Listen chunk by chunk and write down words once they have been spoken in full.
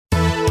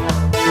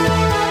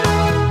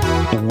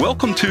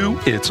Welcome to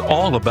It's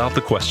All About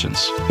the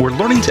Questions, where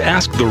learning to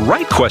ask the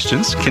right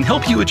questions can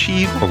help you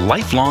achieve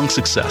lifelong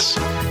success.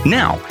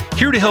 Now,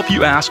 here to help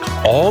you ask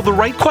all the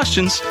right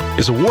questions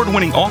is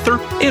award-winning author,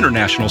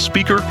 international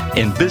speaker,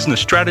 and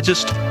business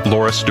strategist,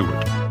 Laura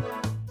Stewart.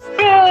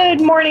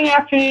 Good morning,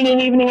 afternoon, and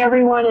evening,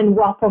 everyone, and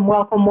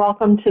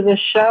welcome to the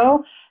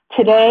show.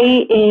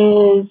 Today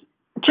is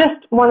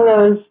just one of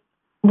those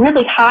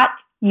really hot,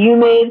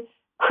 humid,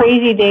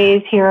 crazy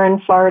days here in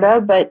Florida,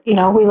 but we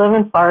live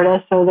in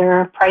Florida, so there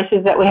are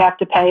prices that we have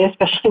to pay,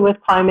 especially with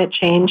climate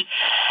change.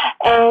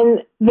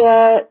 And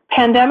the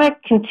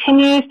pandemic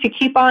continues to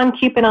keep on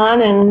keeping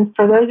on, and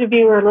for those of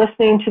you who are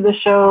listening to the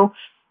show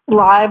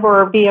live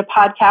or via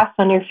podcast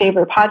on your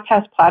favorite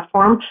podcast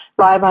platform,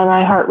 live on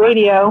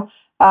iHeartRadio,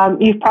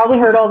 you've probably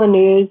heard all the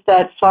news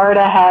that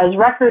Florida has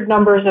record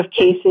numbers of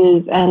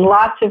cases and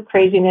lots of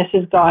craziness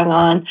is going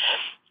on.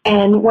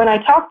 And when I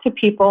talk to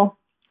people,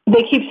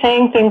 they keep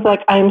saying things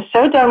like, I'm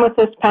so done with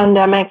this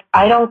pandemic.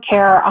 I don't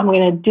care. I'm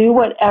going to do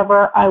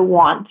whatever I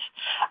want.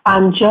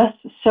 I'm just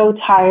so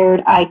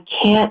tired. I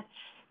can't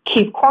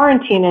keep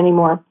quarantine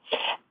anymore.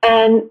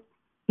 And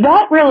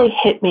that really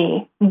hit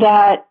me,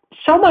 that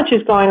so much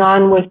is going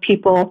on with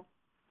people.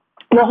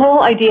 The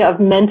whole idea of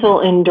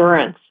mental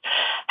endurance.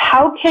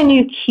 How can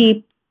you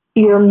keep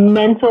your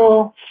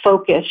mental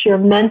focus, your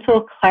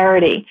mental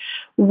clarity,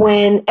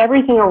 when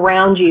everything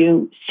around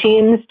you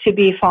seems to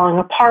be falling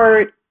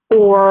apart,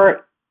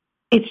 or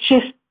it's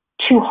just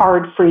too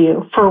hard for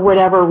you for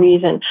whatever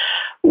reason?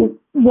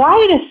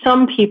 Why do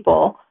some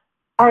people,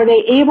 are they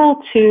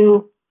able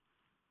to,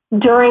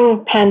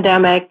 during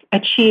pandemic,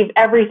 achieve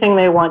everything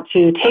they want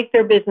to, take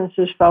their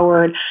businesses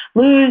forward,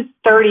 lose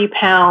 30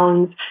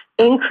 pounds,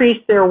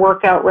 increase their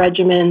workout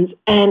regimens,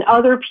 and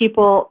other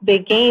people, they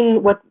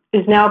gain what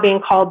is now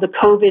being called the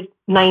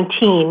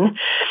COVID-19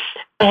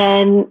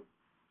 and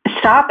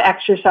stop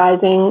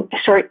exercising,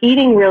 start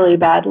eating really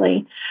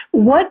badly?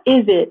 What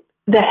is it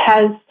that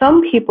has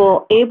some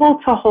people able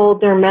to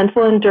hold their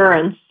mental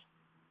endurance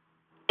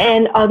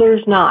and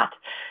others not?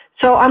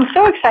 So I'm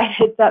so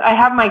excited that I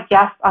have my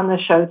guest on the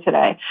show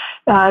today.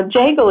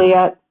 Jay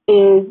Galea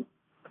is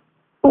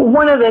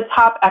one of the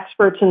top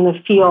experts in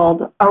the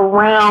field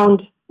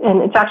around,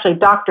 and it's actually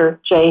Dr.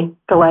 Jay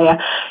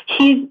Galea.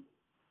 He's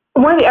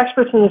one of the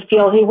experts in the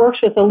field. He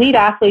works with elite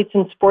athletes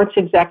and sports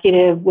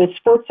executive with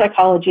sports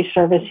psychology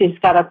service. He's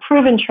got a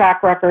proven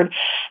track record.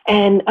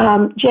 And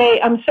Jay,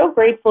 I'm so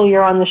grateful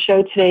you're on the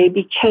show today,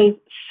 because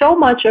so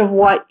much of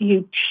what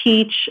you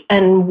teach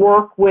and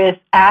work with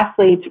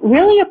athletes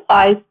really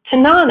applies to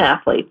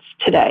non-athletes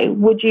today.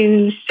 Would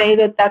you say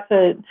that that's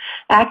an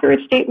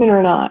accurate statement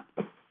or not?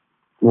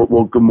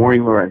 Well, good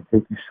morning, Laura.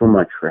 Thank you so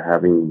much for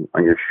having me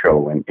on your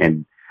show.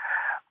 And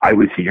I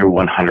would say you're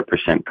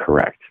 100%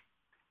 correct.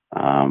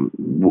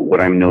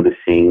 What I'm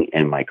noticing,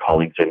 and my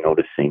colleagues are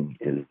noticing,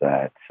 is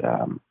that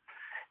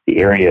the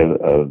area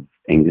of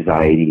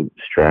anxiety,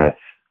 stress,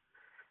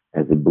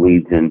 as it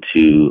bleeds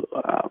into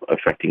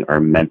affecting our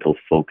mental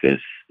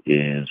focus,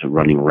 is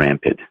running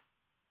rampant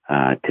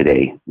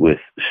today, with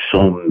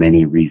so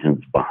many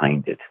reasons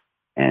behind it.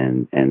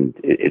 And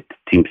it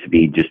seems to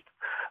be just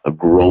a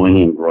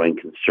growing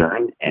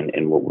concern.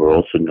 And what we're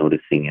also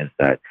noticing is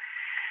that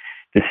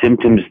the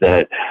symptoms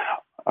that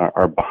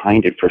are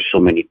behind it for so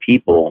many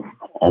people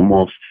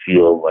almost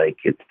feel like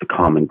it's the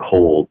common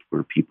cold,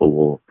 where people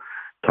will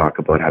talk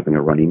about having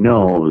a runny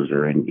nose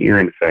or an ear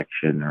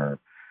infection or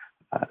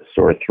a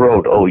sore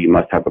throat. Oh, you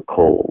must have a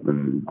cold.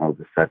 And all of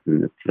a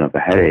sudden it's, I have a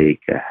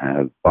headache, I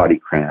have body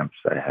cramps,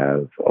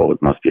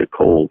 it must be a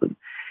cold. And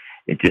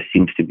it just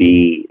seems to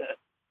be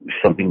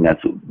something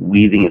that's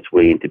weaving its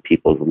way into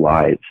people's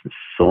lives in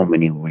so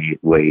many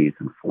ways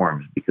and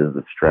forms, because of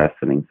the stress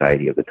and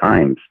anxiety of the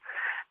times.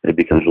 It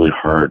becomes really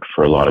hard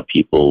for a lot of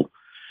people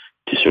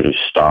to sort of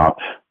stop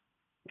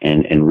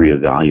and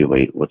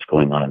reevaluate what's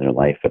going on in their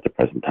life at the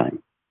present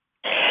time.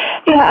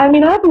 Yeah,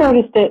 I've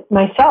noticed it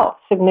myself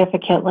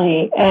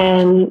significantly.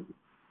 And,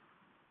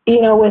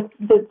 with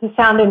the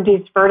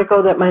sound-induced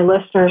vertigo that my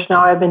listeners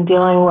know I've been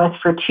dealing with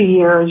for 2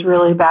 years,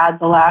 really bad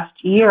the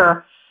last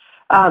year,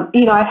 I've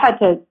had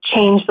to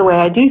change the way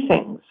I do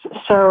things.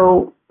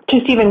 So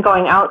just even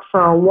going out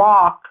for a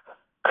walk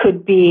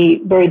could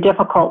be very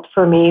difficult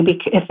for me,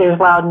 because if there's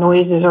loud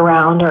noises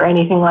around or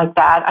anything like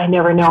that, I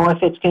never know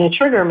if it's going to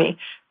trigger me.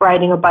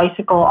 Riding a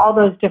bicycle, all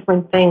those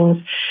different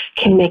things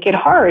can make it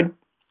hard.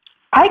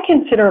 I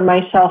consider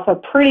myself a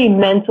pretty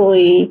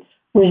mentally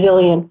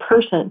resilient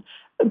person,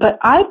 but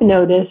I've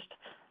noticed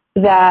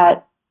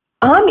that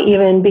I'm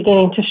even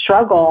beginning to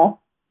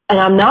struggle, and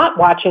I'm not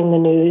watching the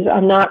news.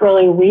 I'm not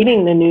really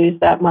reading the news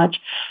that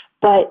much,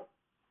 but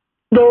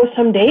there are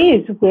some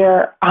days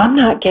where I'm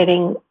not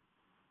doing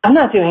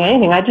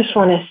anything. I just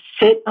want to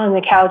sit on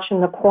the couch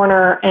in the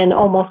corner and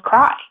almost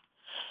cry,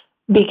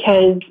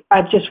 because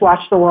I've just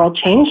watched the world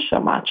change so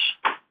much.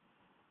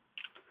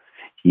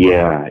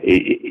 Yeah,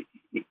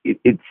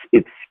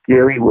 it's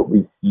scary what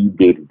we see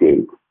day to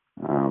day.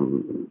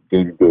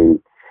 Day to day,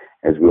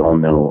 as we all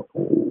know,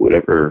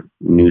 whatever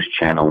news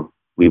channel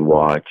we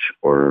watch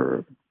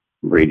or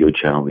radio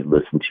channel we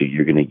listen to,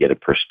 you're going to get a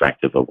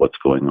perspective of what's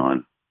going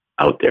on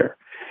out there.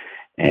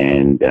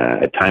 And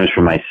at times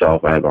for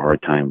myself, I have a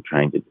hard time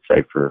trying to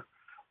decipher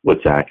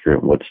what's accurate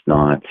and what's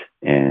not.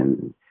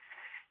 And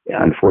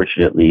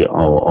unfortunately,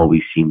 all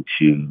we seem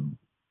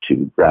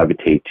to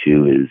gravitate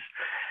to is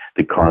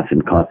the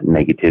constant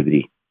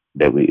negativity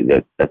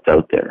that's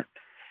out there.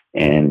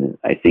 And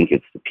I think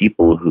it's the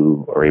people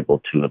who are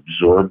able to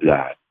absorb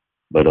that,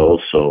 but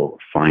also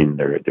find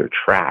their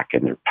track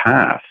and their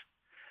path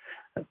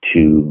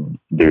to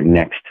their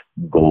next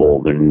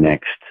goal, their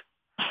next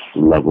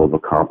level of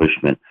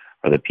accomplishment,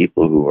 are the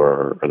people who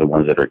are the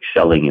ones that are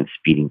excelling and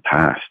speeding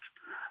past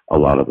a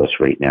lot of us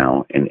right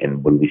now.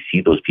 And when we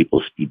see those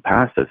people speed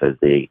past us as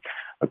they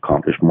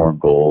accomplish more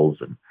goals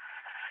and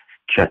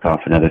check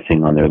off another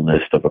thing on their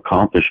list of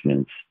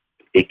accomplishments,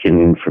 it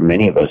can, for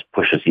many of us,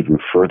 push us even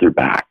further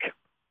back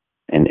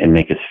and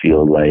make us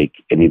feel like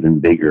an even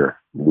bigger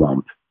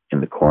lump in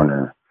the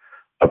corner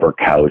of our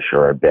couch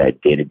or our bed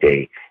day to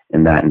day.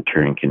 And that in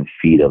turn can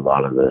feed a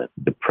lot of the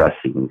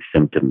depressing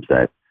symptoms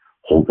that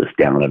hold us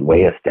down and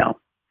weigh us down.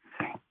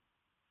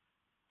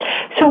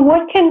 So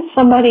what can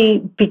somebody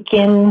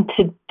begin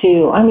to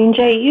do? I mean,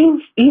 Jay,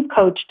 you've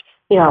coached,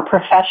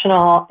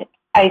 professional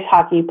ice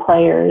hockey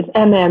players,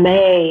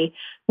 MMA,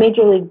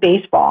 Major League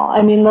Baseball.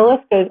 I mean, the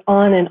list goes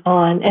on.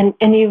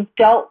 And you've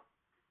dealt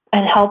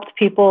and helped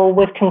people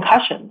with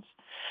concussions,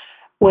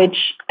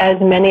 which, as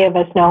many of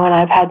us know, and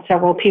I've had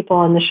several people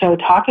on the show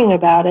talking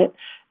about it,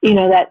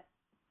 that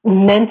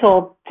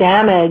mental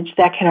damage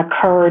that can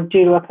occur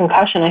due to a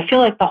concussion. I feel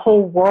like the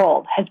whole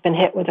world has been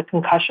hit with a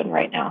concussion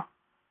right now.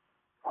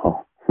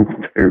 Oh,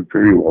 very,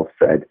 very well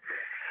said.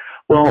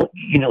 Well,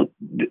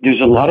 there's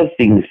a lot of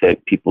things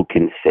that people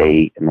can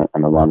say and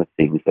a lot of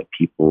things that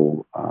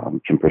people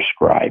can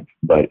prescribe.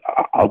 But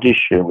I'll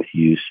just share with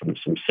you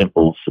some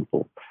simple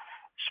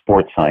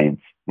sports science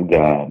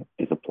that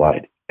is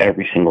applied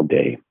every single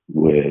day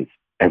with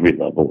every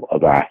level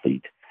of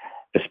athlete,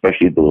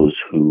 especially those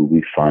who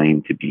we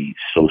find to be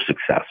so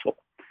successful.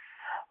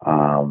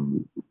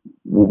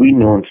 What we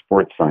know in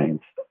sports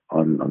science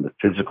on the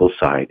physical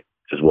side,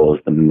 as well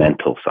as the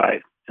mental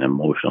side and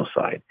emotional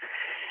side,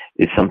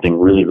 is something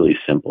really, really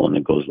simple, and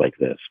it goes like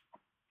this.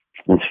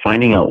 It's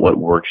finding out what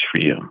works for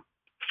you,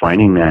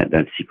 finding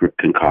that secret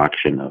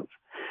concoction of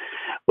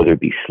whether it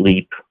be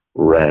sleep,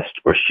 rest,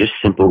 or it's just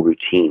simple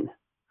routine,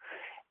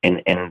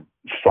 and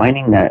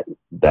finding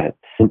that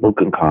simple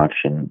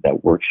concoction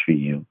that works for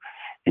you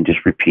and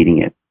just repeating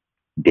it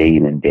day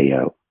in and day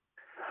out.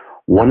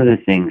 One of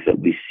the things that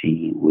we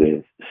see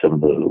with some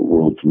of the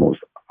world's most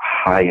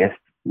highest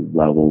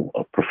level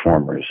of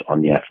performers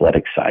on the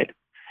athletic side,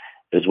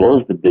 as well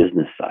as the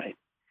business side,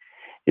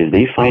 is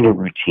they find a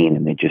routine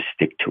and they just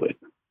stick to it.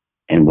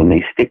 And when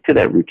they stick to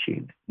that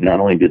routine, not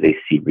only do they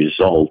see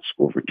results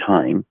over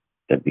time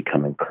that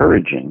become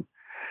encouraging,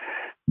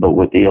 but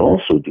what they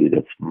also do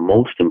that's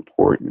most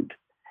important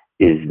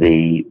is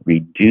they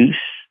reduce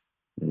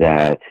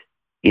that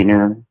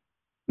inner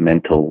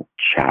mental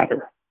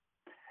chatter.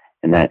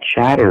 And that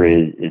chatter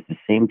is the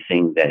same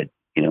thing that,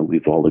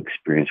 we've all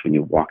experienced when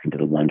you walk into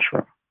the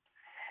lunchroom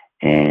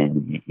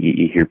and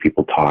you hear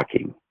people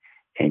talking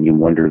and you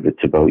wonder if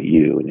it's about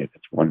you and if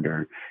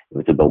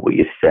it's about what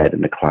you said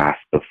in the class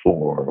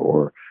before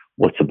or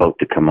what's about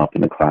to come up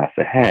in the class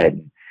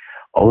ahead.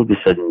 All of a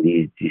sudden,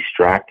 these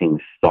distracting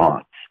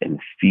thoughts and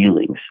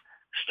feelings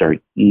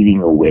start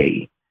eating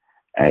away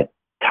at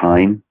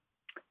time,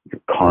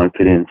 your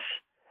confidence,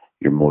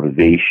 your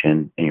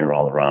motivation, and your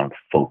all-around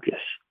focus.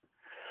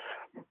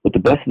 What the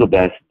best of the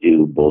best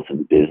do, both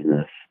in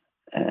business,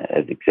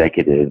 as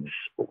executives,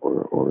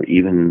 or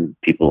even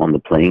people on the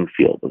playing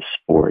field of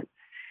sport,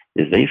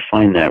 is they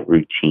find that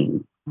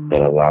routine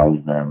that allows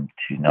them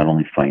to not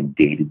only find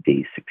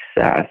day-to-day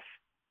success,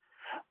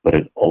 but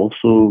it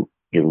also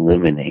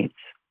eliminates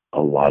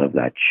a lot of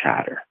that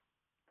chatter.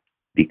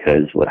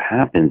 Because what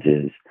happens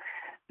is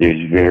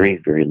there's very,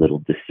 very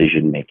little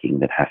decision-making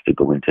that has to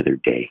go into their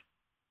day.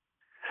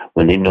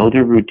 When they know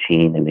their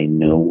routine and they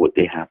know what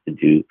they have to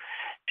do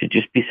to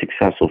just be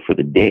successful for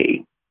the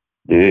day,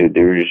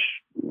 there's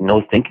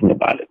no thinking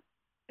about it.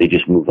 They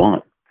just move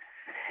on.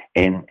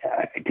 And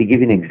to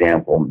give you an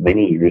example,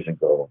 many years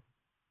ago,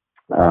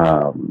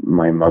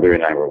 my mother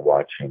and I were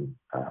watching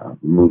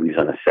movies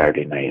on a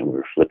Saturday night, and we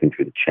were flipping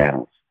through the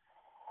channels.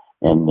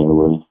 And there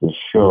was this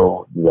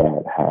show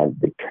that had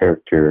the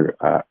character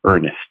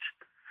Ernest.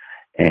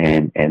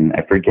 And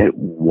I forget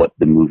what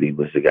the movie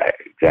was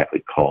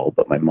exactly called,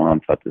 but my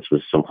mom thought this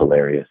was so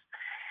hilarious.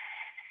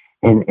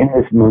 And in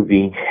this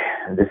movie,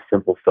 this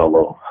simple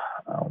fellow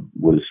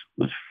was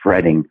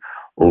fretting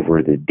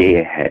over the day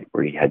ahead,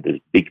 where he had this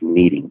big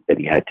meeting that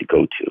he had to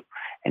go to,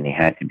 and he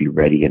had to be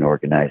ready and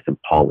organized and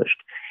polished.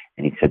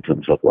 And he said to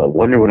himself, well, I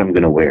wonder what I'm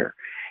going to wear.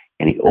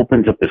 And he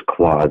opens up his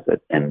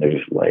closet, and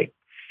there's like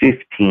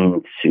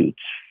 15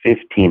 suits,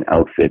 15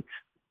 outfits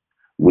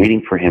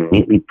waiting for him,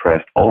 neatly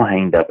pressed, all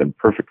hanged up in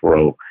perfect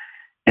row,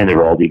 and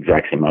they're all the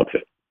exact same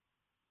outfit.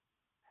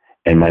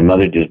 And my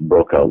mother just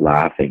broke out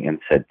laughing and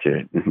said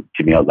to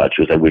me out loud,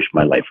 she goes, I wish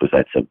my life was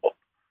that simple.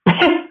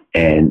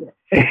 And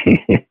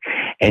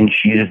and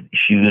she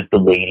was the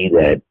lady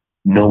that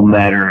no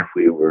matter if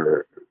we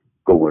were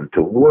going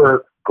to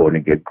work, going to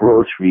get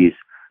groceries,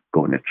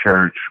 going to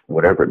church,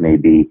 whatever it may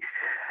be,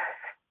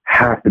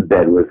 half the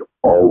bed was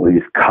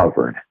always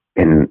covered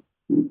in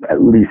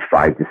at least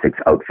 5 to 6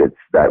 outfits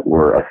that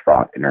were a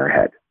thought in her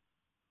head.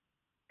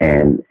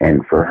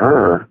 And for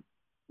her,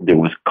 there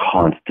was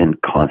constant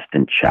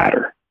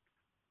chatter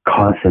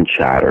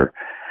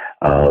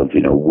of,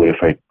 what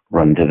if I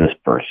run into this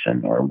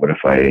person, or what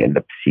if I end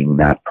up seeing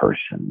that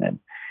person? And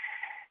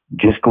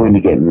just going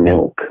to get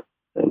milk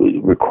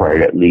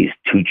required at least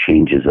 2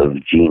 changes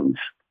of jeans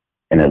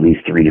and at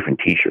least 3 different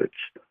t-shirts.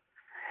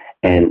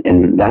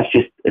 And that's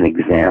just an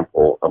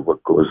example of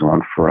what goes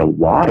on for a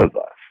lot of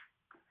us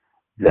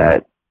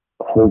that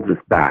holds us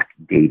back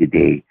day to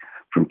day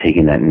from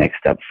taking that next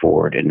step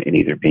forward and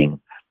either being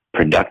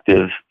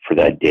productive for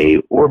that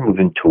day or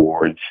moving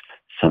towards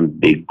some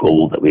big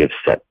goal that we have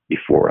set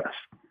before us.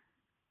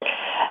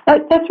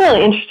 That's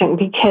really interesting,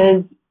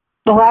 because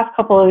the last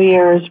couple of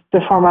years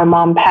before my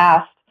mom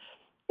passed,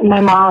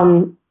 my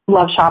mom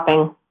loves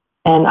shopping,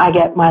 and I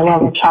get my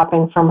love of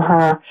shopping from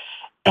her,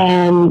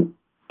 and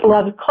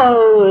loves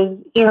clothes,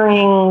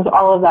 earrings,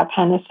 all of that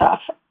kind of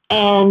stuff.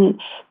 And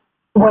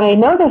what I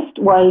noticed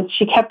was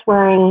she kept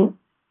wearing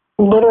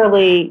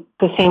literally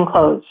the same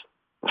clothes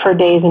for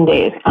days and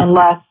days,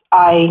 unless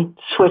I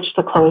switched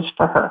the clothes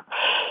for her.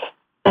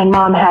 And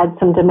Mom had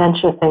some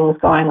dementia things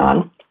going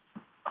on.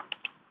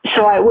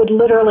 So I would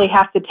literally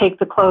have to take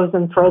the clothes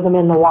and throw them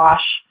in the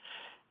wash.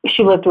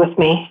 She lived with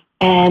me.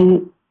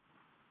 And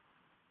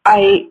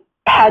I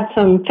had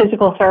some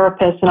physical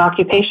therapists and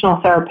occupational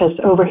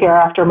therapists over here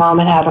after Mom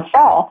had a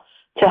fall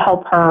to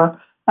help her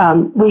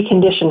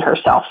recondition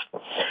herself.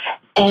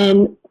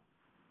 And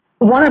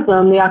one of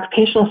them, the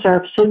occupational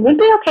therapist, said, would it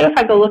be okay if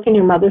I go look in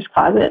your mother's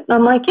closet? And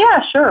I'm like,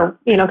 yeah, sure.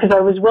 Because I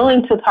was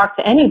willing to talk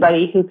to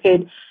anybody who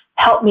could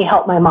help me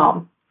help my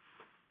mom,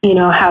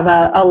 have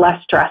a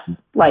less stressed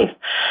life.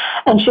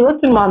 And she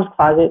looked in Mom's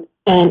closet,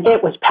 and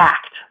it was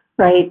packed,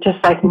 right?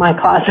 Just like my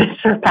closets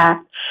are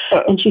packed.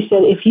 And she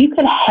said, if you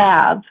could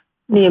have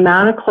the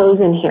amount of clothes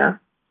in here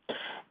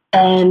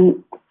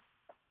and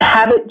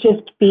have it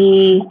just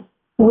be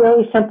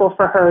really simple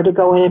for her to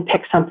go in and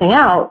pick something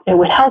out, it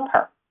would help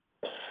her.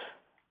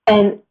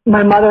 And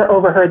my mother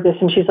overheard this,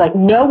 and she's like,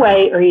 no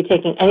way are you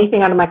taking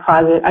anything out of my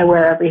closet. I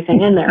wear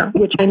everything in there,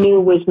 which I knew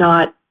was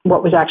not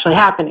what was actually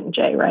happening,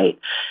 Jay, right?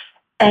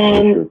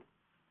 And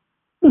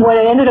what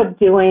I ended up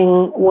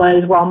doing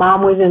was, while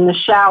Mom was in the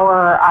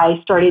shower, I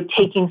started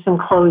taking some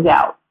clothes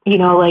out,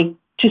 like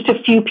just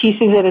a few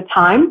pieces at a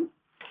time.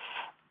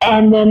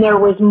 And then there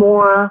was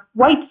more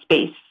white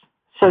space,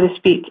 so to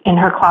speak, in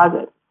her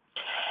closet.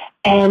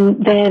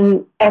 And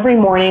then every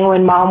morning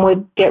when Mom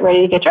would get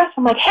ready to get dressed,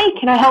 I'm like, hey,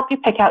 can I help you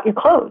pick out your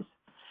clothes?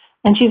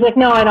 And she's like,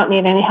 no, I don't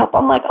need any help.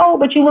 I'm like, oh,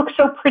 but you look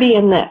so pretty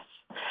in this.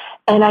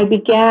 And I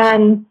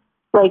began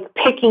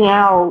picking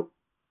out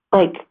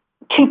 2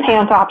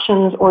 pant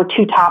options or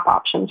 2 top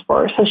options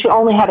for her. So she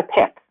only had to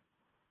pick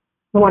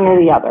one or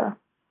the other.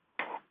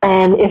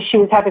 And if she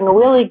was having a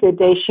really good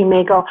day, she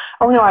may go,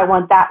 oh, no, I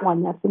want that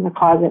one that's in the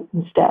closet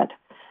instead.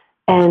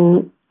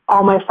 And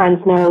all my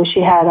friends know she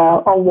had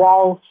a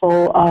wall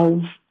full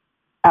of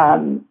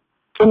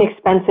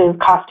inexpensive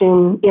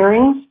costume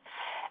earrings.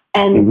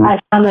 And I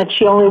found that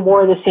she only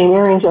wore the same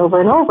earrings over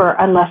and over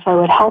unless I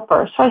would help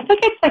her. So I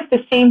think it's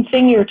the same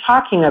thing you're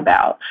talking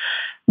about.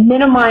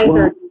 Minimize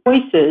her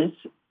choices,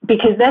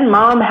 because then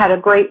Mom had a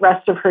great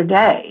rest of her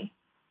day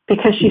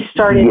because she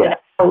started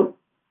out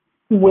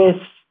with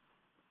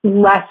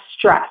less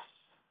stress.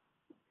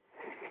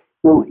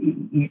 Well,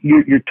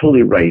 you're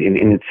totally right. And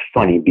it's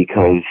funny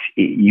because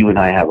you and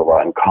I have a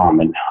lot in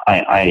common.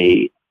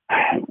 I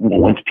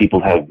once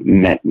people have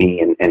met me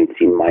and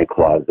seen my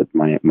closet,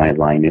 my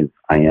line is,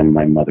 I am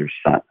my mother's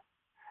son.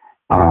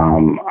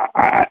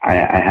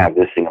 I have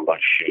this thing about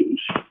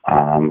shoes.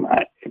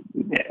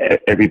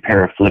 Every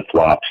pair of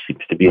flip-flops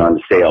seems to be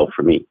on sale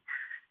for me.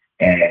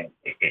 And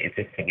it's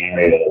a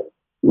scenario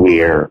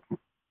where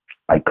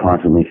I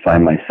constantly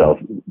find myself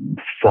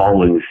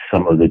following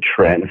some of the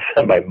trends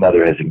that my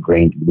mother has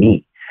ingrained in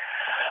me.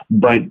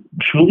 But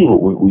truly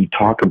what we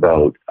talk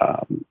about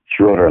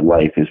throughout our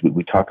life is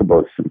we talk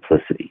about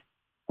simplicity,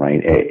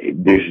 right?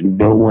 There's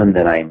no one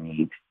that I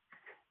meet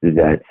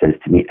that says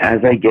to me,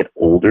 as I get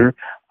older,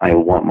 I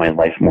want my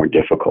life more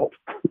difficult.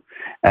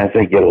 As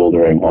I get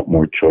older, I want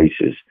more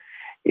choices.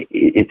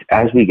 It's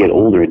as we get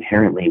older,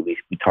 inherently,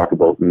 we talk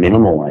about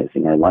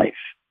minimalizing our life.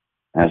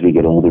 As we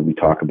get older, we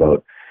talk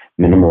about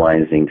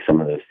minimalizing some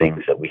of the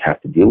things that we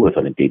have to deal with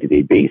on a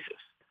day-to-day basis.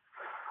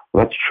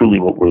 Well, that's truly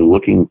what we're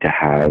looking to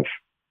have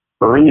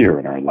earlier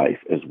in our life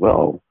as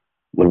well,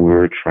 when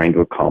we're trying to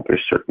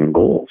accomplish certain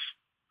goals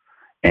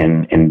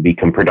and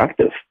become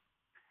productive.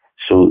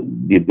 So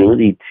the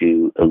ability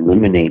to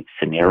eliminate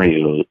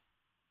scenario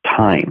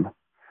time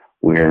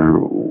where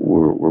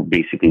we're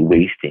basically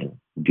wasting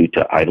due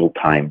to idle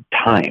time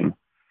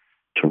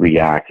to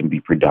react and be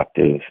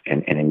productive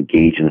and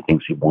engage in the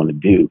things we want to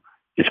do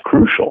is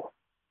crucial.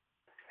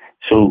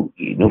 So,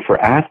 for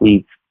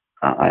athletes,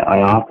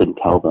 I often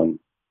tell them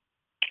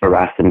or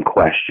ask them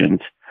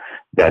questions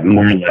that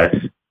more or less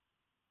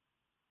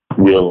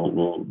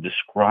will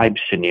describe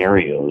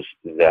scenarios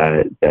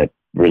that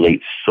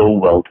relate so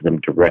well to them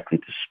directly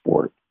to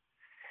sport.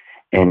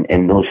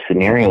 And those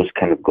scenarios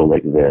kind of go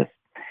like this.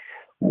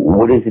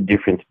 What is the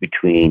difference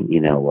between,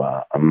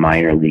 a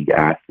minor league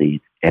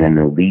athlete and an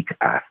elite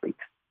athlete?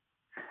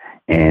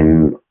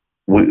 And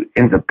what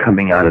ends up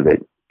coming out of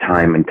it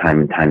time and time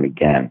and time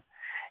again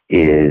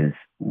is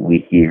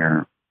we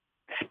hear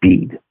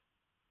speed,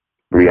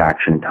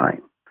 reaction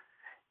time.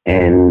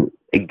 And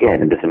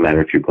again, it doesn't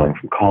matter if you're going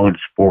from college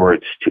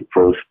sports to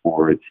pro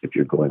sports, if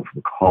you're going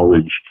from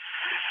college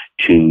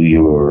to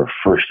your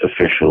first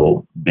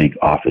official big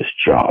office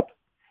job.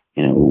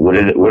 What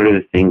are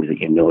the things that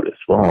you notice?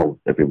 Well,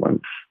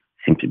 everyone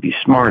seems to be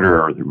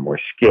smarter, or they're more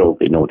skilled,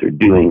 they know what they're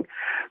doing,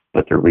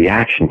 but their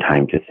reaction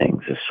time to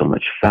things is so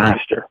much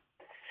faster.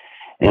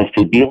 And it's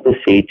to be able to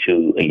say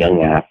to a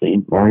young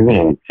athlete, or even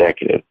an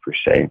executive per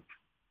se,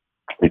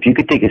 if you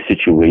could take a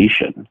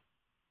situation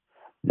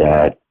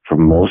that for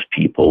most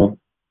people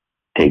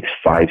takes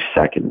 5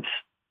 seconds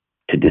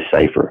to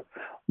decipher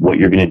what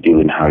you're going to do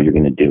and how you're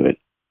going to do it,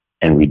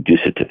 and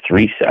reduce it to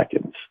 3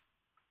 seconds,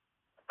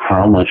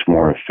 how much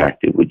more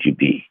effective would you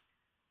be?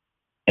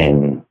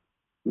 And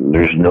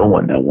there's no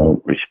one that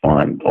won't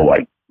respond, oh,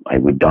 I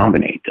would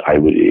dominate.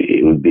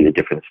 It would be the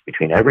difference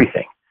between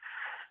everything.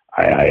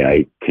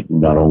 I could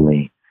not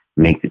only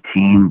make the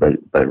team,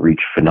 but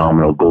reach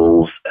phenomenal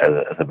goals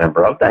as a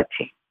member of that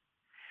team.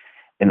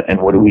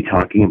 And what are we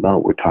talking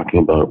about? We're talking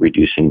about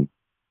reducing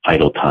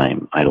idle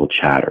time, idle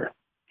chatter,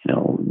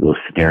 those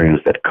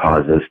scenarios that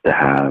cause us to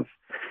have,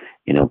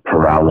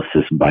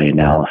 paralysis by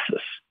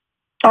analysis.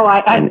 Oh,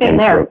 I've been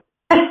there.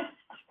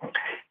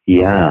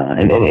 Yeah.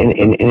 And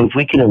if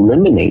we can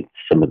eliminate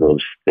some of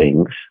those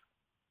things,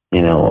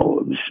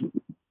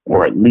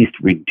 or at least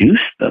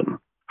reduce them,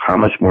 how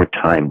much more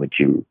time would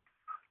you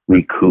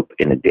recoup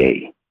in a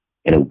day,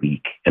 in a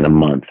week, in a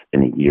month,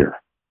 in a year?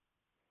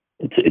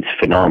 It's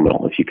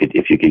phenomenal if you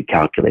could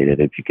calculate it,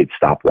 if you could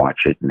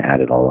stopwatch it and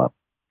add it all up.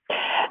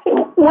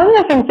 One of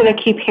the things that I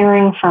keep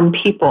hearing from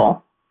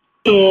people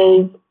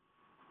is,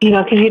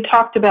 because you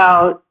talked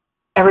about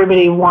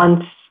everybody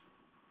wants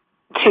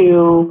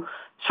to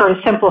sort of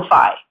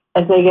simplify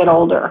as they get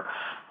older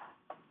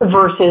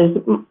versus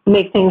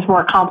make things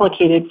more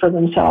complicated for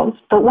themselves.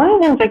 But one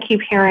of the things I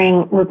keep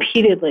hearing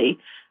repeatedly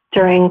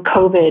during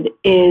COVID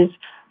is,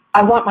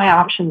 I want my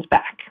options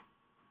back.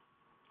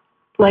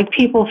 Like,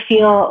 people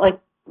feel like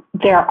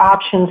their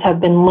options have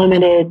been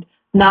limited,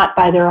 not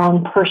by their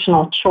own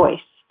personal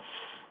choice.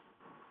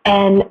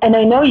 And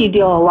I know you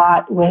deal a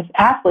lot with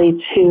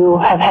athletes who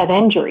have had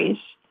injuries,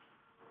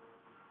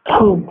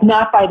 who,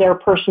 not by their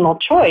personal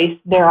choice,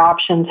 their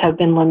options have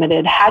been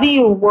limited. How do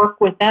you work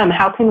with them?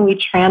 How can we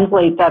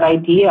translate that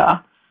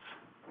idea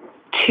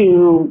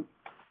to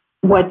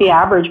what the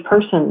average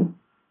person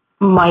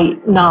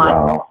might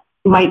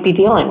be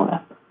dealing with?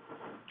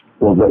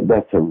 Well,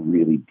 that's a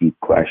really deep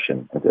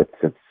question.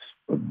 That's a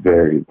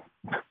very,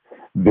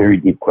 very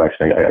deep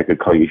question. I could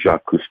call you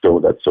Jacques Cousteau.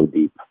 That's so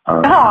deep.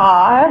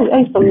 I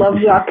used to love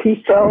Jacques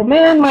Cousteau.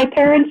 Man, my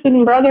parents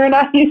and brother and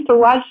I used to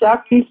watch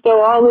Jacques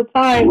Cousteau all the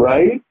time.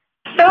 Right?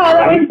 Oh,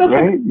 that was such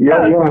right?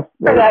 Yeah.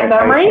 For that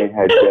memory?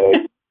 I had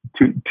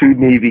two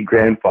Navy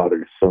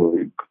grandfathers, so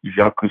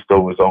Jacques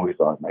Cousteau was always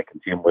on. I can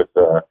see him with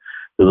the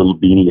little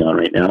beanie on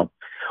right now.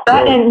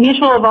 That and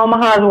Mutual of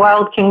Omaha's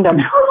Wild Kingdom.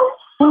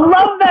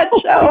 Love that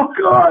show. Oh,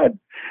 God.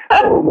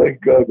 Oh, my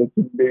God. That's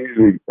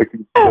amazing. I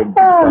can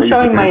I'm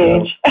showing my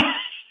age.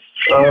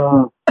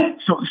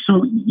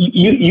 So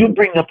you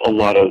bring up a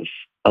lot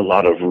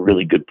of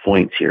really good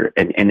points here.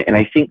 And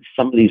I think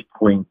some of these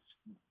points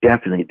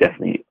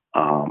definitely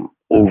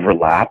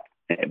overlap,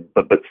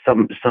 but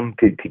some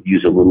could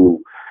use a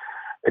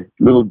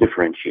little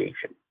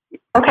differentiation.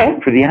 Okay.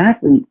 For the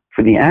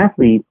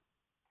athlete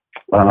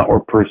or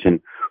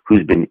person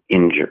who's been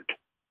injured,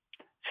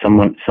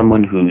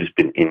 someone who's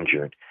been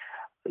injured,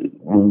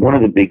 one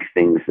of the big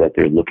things that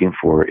they're looking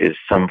for is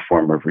some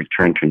form of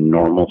return to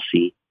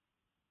normalcy.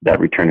 That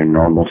return to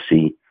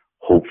normalcy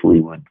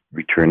hopefully would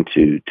return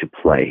to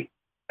play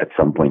at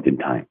some point in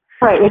time.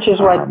 Right, which is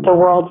what the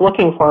world's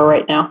looking for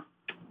right now.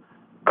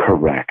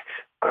 Correct.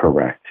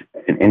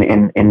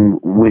 And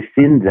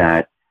within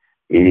that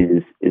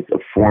is a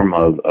form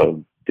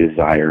of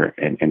desire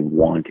and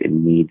want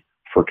and need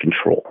for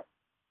control.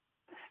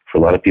 For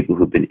a lot of people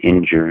who've been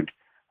injured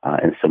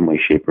in some way,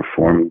 shape, or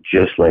form,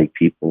 just like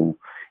people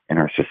in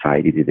our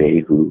society today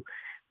who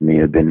may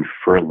have been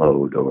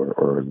furloughed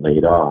or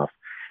laid off,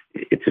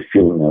 it's a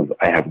feeling of,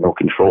 I have no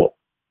control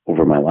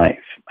over my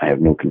life. I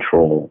have no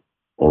control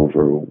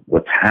over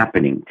what's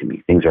happening to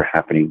me. Things are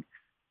happening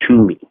to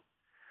me,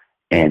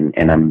 and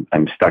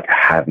I'm stuck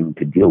having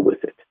to deal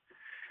with it.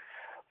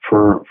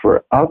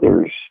 For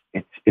others,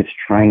 it's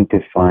trying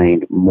to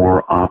find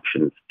more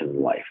options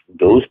in life.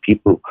 Those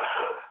people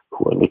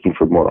who are looking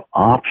for more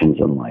options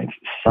in life,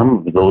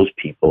 some of those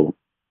people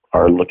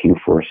are looking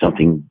for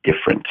something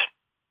different.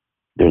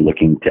 they're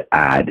looking to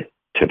add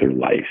to their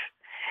life.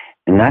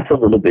 And that's a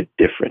little bit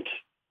different.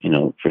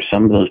 For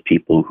some of those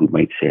people who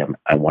might say,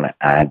 I want to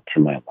add to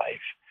my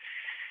life,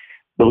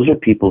 those are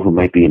people who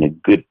might be in a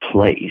good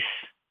place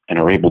and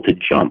are able to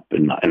jump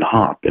and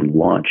hop and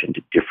launch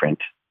into different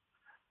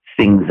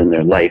things in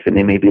their life. And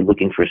they may be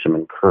looking for some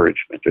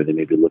encouragement, or they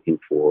may be looking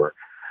for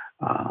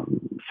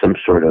some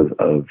sort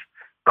of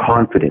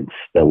confidence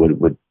that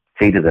would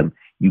say to them,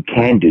 you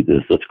can do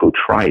this, let's go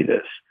try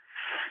this.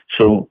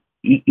 So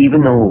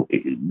even though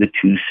the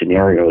two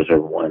scenarios are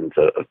ones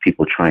of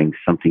people trying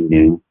something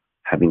new,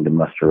 having to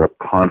muster up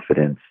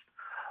confidence,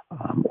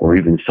 or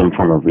even some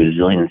form of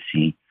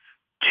resiliency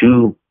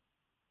to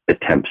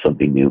attempt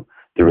something new,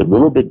 they're a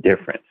little bit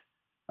different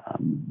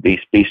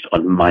based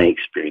on my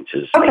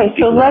experiences. Okay,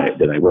 so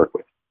that I work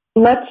with.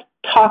 Let's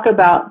talk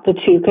about the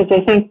two, because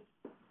I think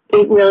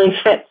it really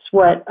fits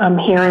what I'm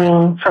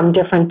hearing from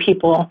different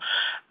people.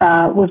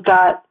 We've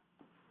got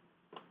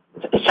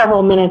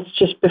several minutes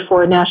just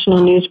before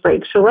national news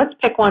break. So let's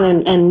pick one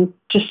and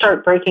just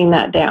start breaking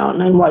that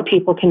down and what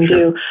people can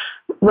do.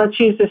 Let's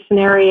use the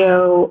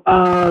scenario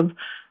of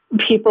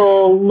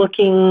people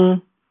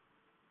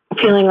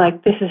feeling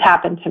like this has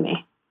happened to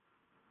me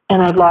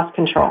and I've lost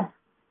control.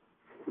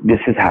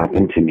 This has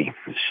happened to me.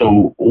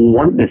 So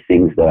one of the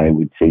things that I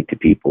would say to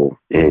people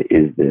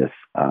is this.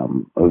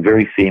 A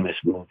very famous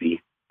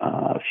movie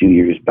a few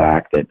years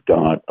back that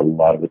got a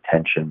lot of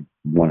attention,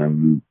 won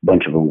a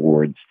bunch of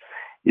awards,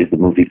 is the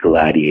movie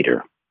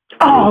Gladiator.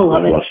 Oh, I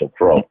love it. Russell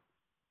Crowe.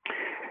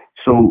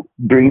 So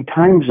during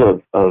times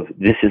of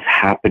this is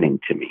happening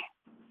to me,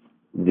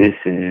 what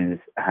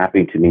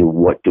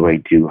do I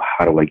do?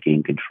 How do I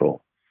gain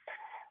control?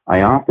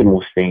 I often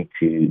will say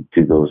to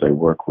those I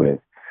work with,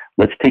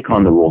 let's take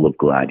on the role of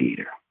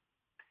gladiator.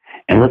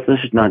 And let's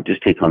not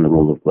just take on the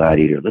role of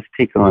gladiator. Let's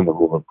take on the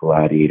role of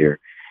gladiator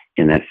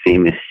in that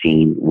famous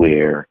scene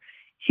where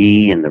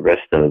he and the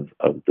rest of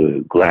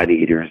the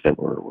gladiators that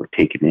were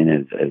taken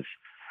in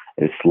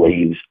as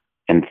slaves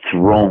and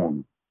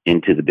thrown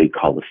into the big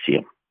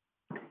Colosseum.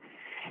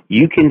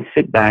 You can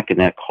sit back in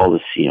that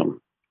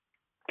Colosseum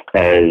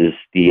as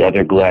the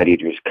other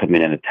gladiators come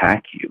in and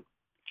attack you,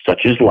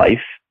 such as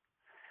life.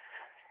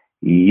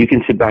 You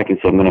can sit back and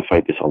say, I'm going to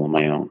fight this all on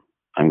my own.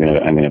 I'm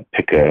going to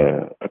pick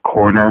a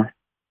corner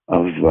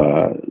of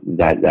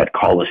that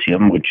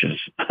Colosseum, which is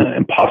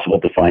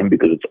impossible to find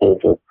because it's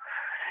oval,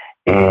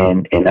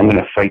 and I'm going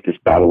to fight this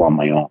battle on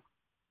my own.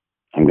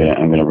 I'm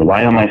going to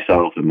rely on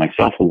myself and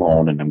myself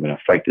alone, and I'm going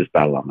to fight this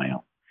battle on my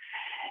own.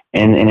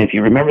 And if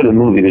you remember the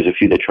movie, there's a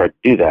few that tried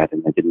to do that,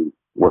 and it didn't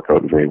work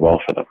out very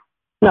well for them.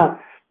 No.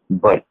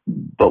 But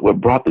what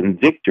brought them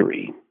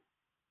victory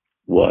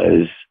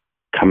was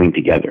coming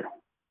together,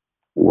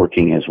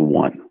 working as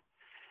one,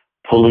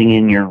 pulling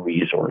in your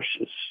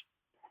resources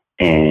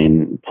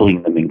and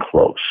pulling them in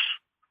close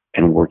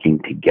and working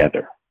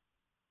together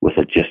with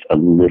just a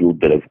little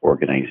bit of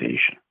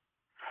organization.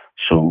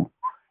 So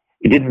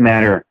it didn't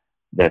matter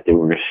that there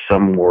were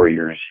some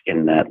warriors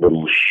in that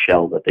little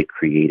shell that they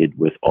created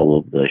with all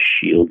of the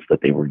shields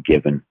that they were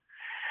given.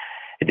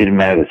 It didn't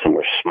matter that some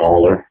were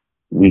smaller,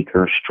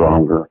 weaker,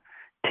 stronger.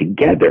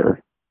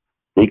 Together,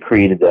 they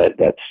created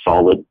that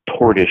solid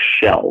tortoise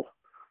shell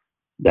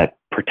that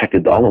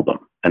protected all of them,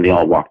 and they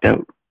all walked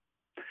out.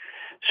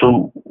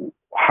 So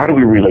how do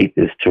we relate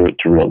this to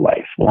real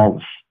life?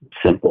 Well, it's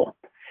simple.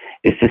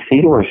 It's to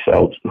say to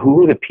ourselves,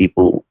 who are the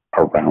people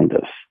around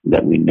us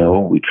that we know,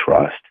 we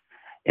trust,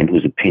 and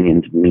whose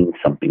opinions mean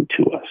something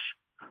to us?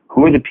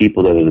 Who are the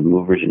people that are the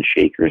movers and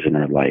shakers in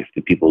our life,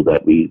 the people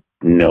that we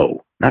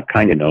know, not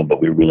kind of know,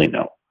 but we really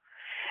know?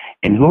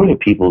 And who are the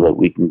people that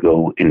we can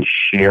go and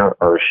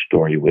share our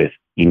story with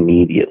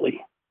immediately?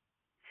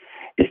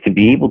 It's to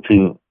be able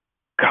to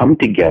come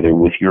together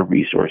with your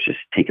resources,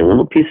 take a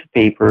little piece of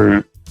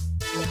paper,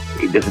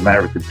 it doesn't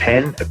matter if it's a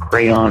pen, a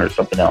crayon, or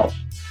something else,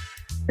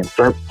 and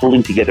start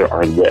pulling together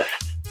our list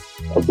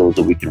of those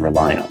that we can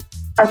rely on.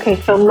 Okay,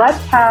 so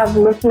let's have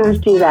listeners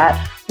do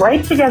that.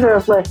 Write together a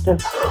list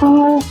of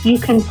who you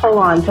can pull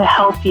on to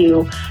help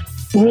you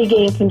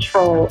regain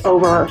control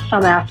over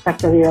some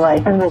aspect of your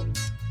life.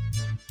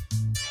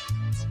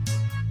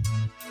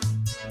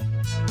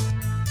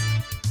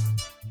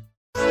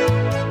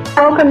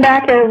 Welcome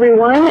back,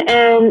 everyone.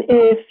 And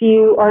if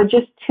you are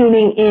just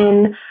tuning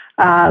in,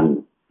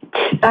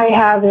 I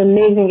have an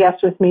amazing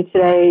guest with me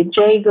today,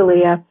 Jay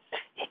Galea.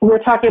 We're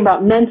talking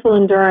about mental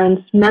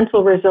endurance,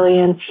 mental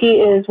resilience. He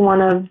is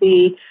one of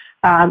the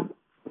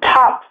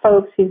top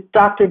folks. He's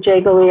Dr.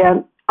 Jay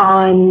Galea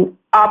on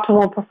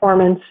optimal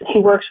performance. He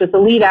works with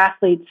elite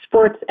athletes,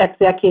 sports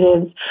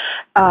executives.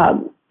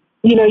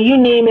 You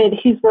name it.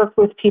 He's worked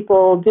with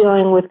people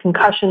dealing with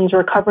concussions,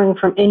 recovering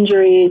from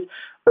injuries,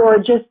 or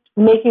just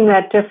making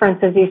that difference,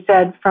 as you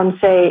said, from,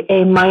 say,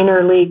 a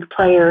minor league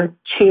player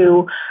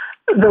to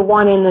the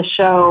one in the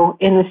show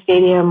in the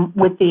stadium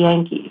with the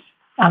Yankees.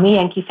 I'm a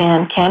Yankee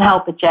fan. Can't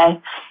help it, Jay.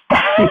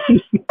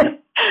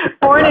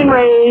 Born and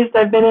raised.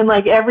 I've been in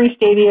like every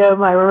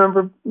stadium. I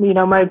remember,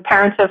 my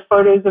parents have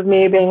photos of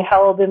me being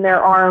held in their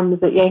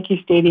arms at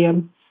Yankee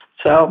Stadium.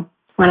 So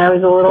when I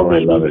was a little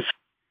baby. I love it.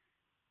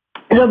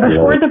 Well,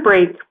 before the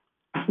break,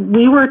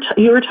 you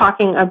were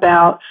talking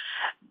about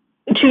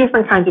two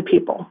different kinds of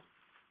people.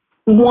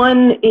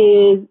 One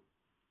is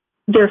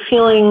they're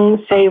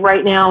feeling, say,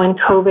 right now in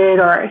COVID,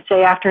 or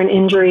say after an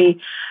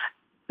injury,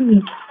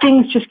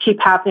 things just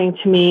keep happening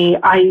to me.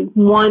 I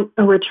want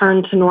a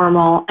return to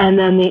normal. And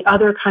then the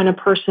other kind of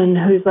person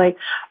who's like,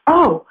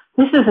 oh,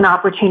 this is an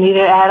opportunity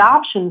to add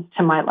options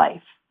to my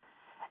life.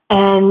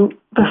 And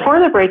before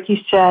the break, you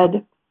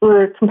said,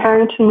 we're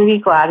comparing to the movie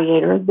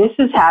Gladiator. This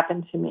has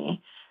happened to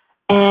me.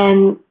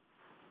 And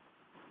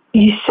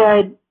you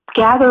said,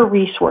 gather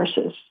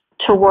resources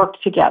to work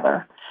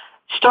together.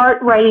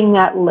 Start writing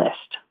that list.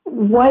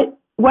 What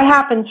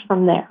happens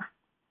from there?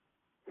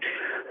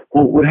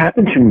 Well, what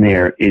happens from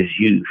there is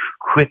you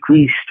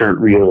quickly start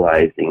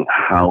realizing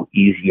how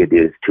easy it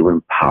is to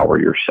empower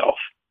yourself.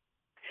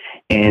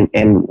 And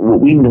what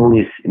we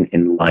notice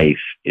in life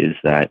is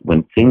that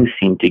when things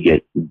seem to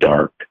get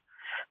dark,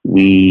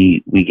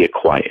 we get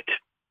quiet.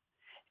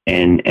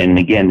 And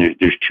again,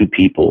 there's two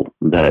people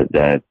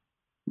that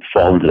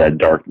fall into that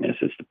darkness.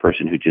 It's the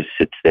person who just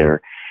sits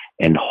there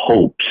and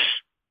hopes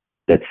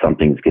that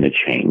something's going to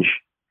change.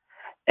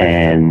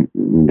 And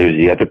there's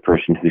the other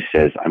person who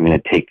says, I'm going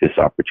to take this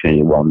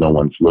opportunity while no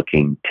one's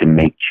looking to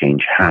make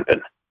change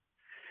happen.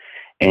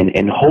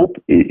 And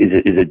hope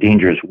is a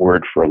dangerous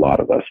word for a lot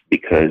of us,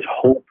 because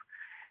hope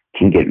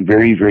can get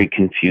very, very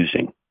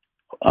confusing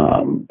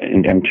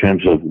in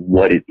terms of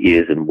what it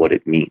is and what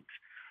it means.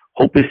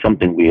 Hope is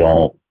something we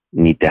all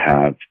need to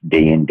have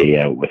day in, day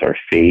out, with our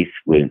faith,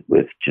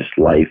 with just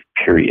life,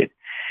 period.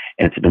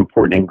 And it's an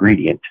important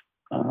ingredient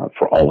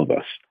for all of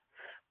us.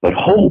 But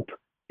hope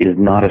is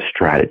not a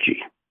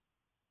strategy.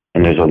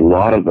 And there's a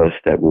lot of us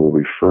that will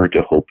refer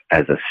to hope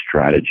as a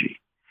strategy.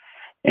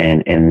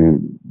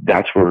 And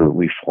that's where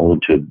we fall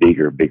into a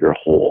bigger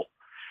hole.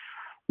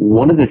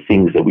 One of the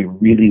things that we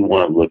really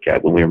want to look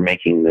at when we're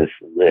making this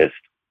list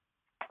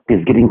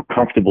is getting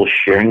comfortable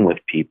sharing with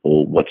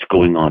people what's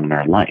going on in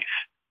our life.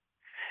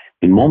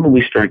 The moment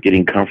we start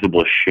getting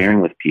comfortable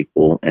sharing with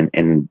people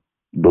and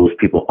those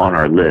people on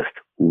our list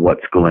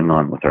what's going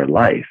on with our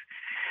life,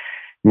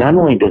 not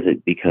only does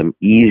it become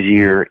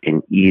easier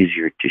and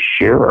easier to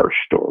share our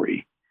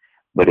story,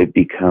 but it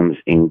becomes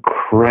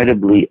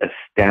incredibly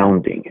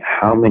astounding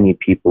how many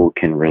people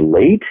can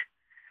relate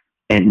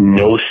and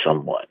know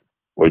someone,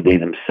 or they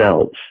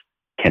themselves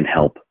can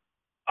help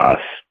us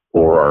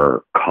or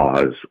our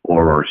cause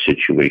or our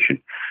situation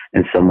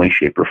in some way,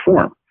 shape, or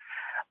form.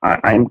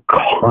 I'm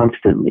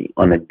constantly,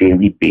 on a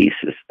daily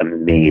basis,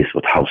 amazed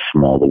with how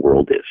small the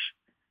world is.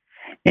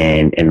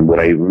 And what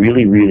I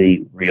really,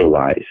 really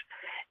realize,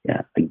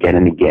 again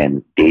and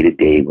again, day to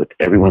day, with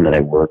everyone that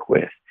I work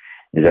with,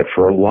 is that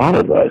for a lot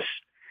of us,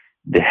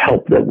 the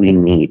help that we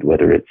need,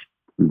 whether it's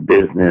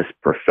business,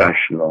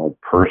 professional,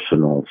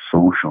 personal,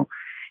 social,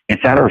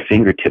 it's at our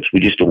fingertips. We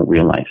just don't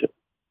realize it.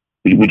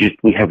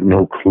 We have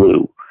no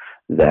clue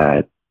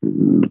that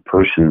the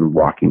person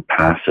walking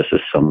past us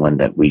is someone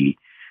that we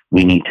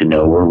need to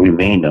know, or we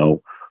may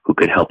know, who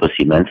could help us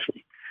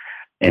immensely.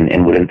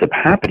 And what ends up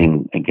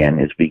happening, again,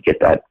 is we get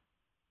that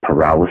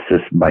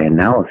paralysis by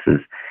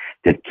analysis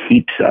that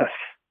keeps us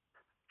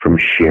from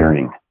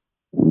sharing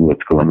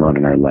what's going on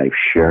in our life,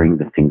 sharing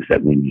the things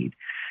that we need.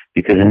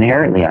 Because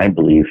inherently, I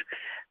believe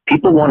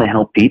people want to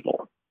help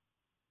people.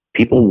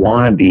 People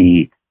want to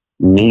be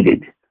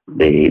needed.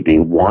 They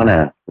want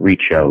to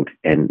reach out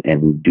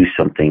and do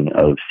something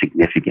of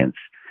significance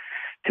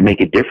to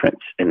make a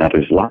difference in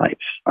others' lives.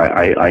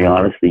 I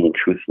honestly and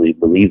truthfully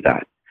believe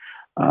that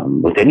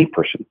with any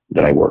person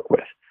that I work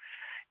with.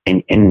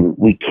 And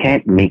we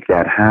can't make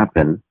that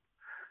happen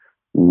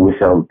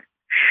without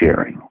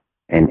sharing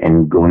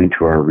and going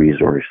to our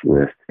resource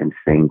list and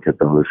saying to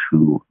those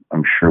who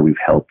I'm sure we've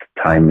helped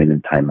time in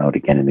and time out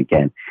again and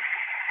again,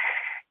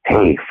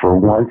 hey, for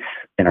once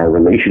in our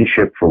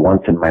relationship, for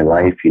once in my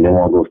life,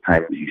 all those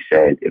times you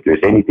said, if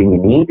there's anything you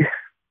need,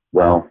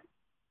 well,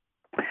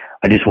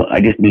 I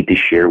just need to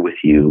share with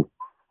you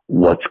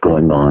what's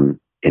going on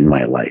in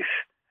my life.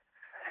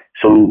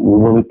 So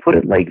when we put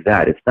it like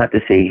that, it's not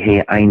to say,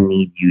 hey, I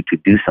need you to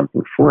do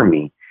something for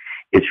me.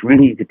 It's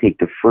really to take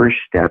the first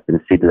step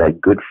and say to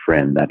that good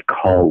friend, that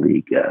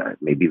colleague,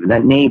 maybe even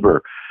that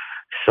neighbor,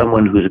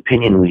 someone whose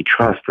opinion we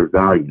trust or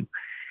value,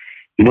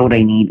 you know what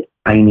I need?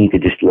 I need to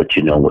just let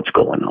you know what's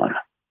going on.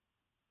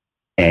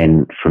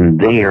 And from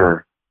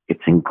there,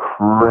 it's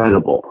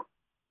incredible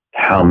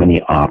how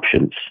many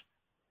options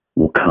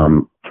will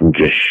come from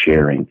just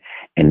sharing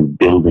and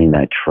building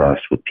that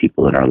trust with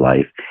people in our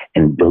life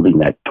and building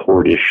that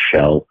tortoise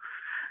shell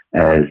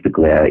as the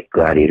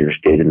gladiators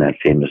did in that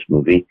famous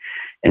movie,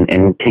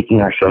 and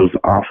taking ourselves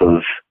off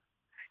of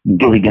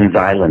Gilligan's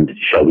Island,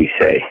 shall we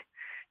say,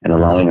 and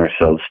allowing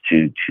ourselves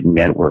to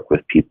network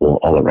with people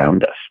all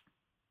around us.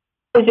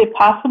 Is it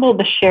possible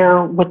to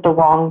share with the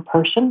wrong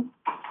person?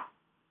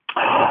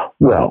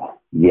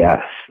 Well,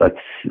 yes, that's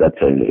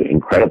an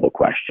incredible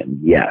question.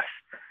 Yes,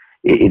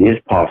 it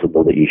is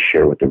possible that you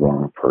share with the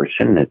wrong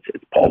person.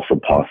 It's also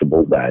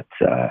possible that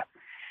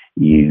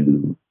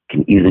you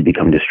can easily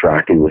become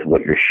distracted with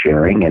what you're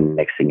sharing. And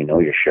next thing you know,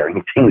 you're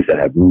sharing things that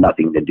have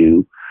nothing to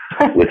do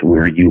with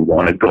where you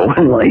want to go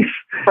in life.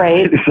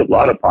 Right. There's a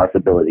lot of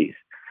possibilities.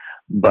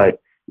 But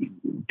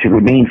to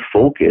remain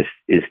focused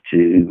is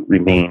to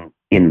remain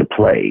in the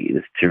play,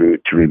 is to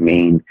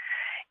remain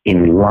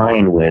in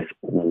line with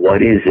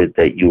what is it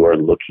that you are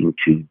looking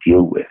to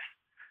deal with?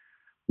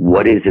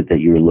 What is it that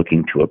you're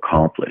looking to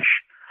accomplish?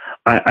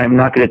 I'm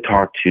not going to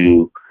talk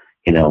to,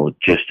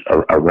 just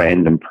a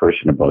random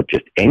person about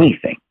just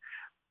anything,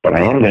 but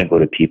I am going to go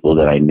to people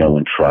that I know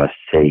and trust,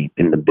 say,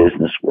 in the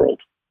business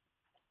world,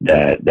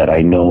 that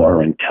I know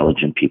are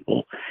intelligent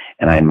people.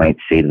 And I might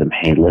say to them,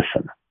 hey,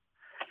 listen,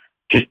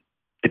 just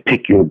to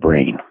pick your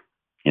brain.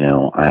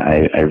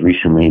 I've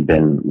recently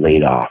been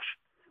laid off,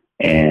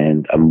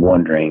 and I'm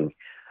wondering,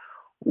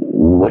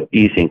 what do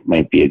you think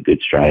might be a good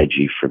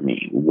strategy for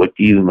me? What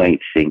do you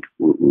might think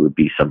would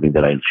be something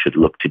that I should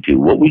look to do?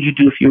 What would you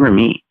do if you were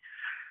me?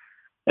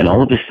 And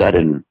all of a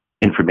sudden,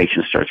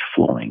 information starts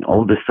flowing.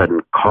 All of a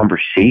sudden,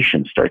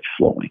 conversation starts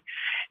flowing.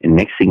 And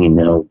next thing you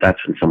know,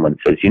 that's when someone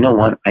says, you know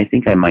what? I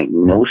think I might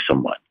know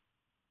someone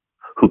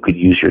who could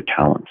use your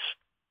talents.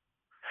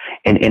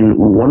 And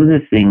one of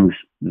the things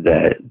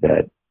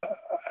that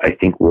I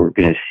think we're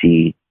going to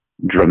see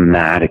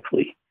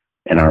dramatically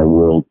in our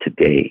world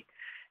today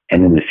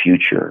and in the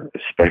future,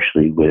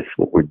 especially with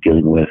what we're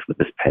dealing with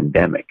this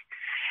pandemic,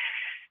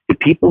 the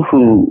people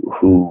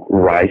who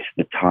rise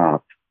to the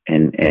top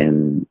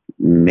and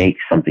make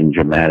something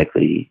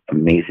dramatically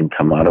amazing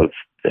come out of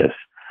this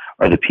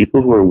are the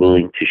people who are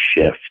willing to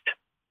shift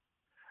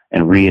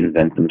and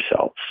reinvent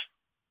themselves,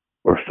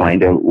 or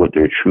find out what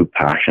their true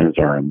passions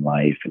are in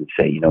life and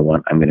say, you know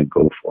what, I'm going to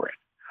go for it.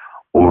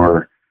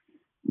 Or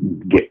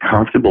get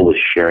comfortable with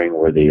sharing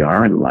where they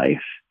are in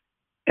life.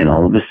 And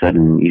all of a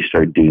sudden you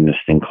start doing this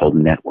thing called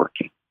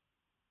networking.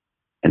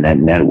 And that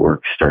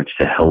network starts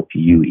to help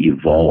you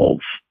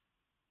evolve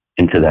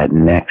into that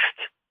next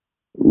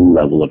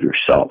level of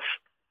yourself.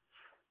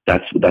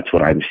 That's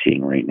what I'm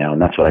seeing right now.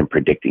 And that's what I'm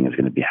predicting is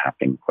going to be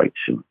happening quite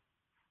soon.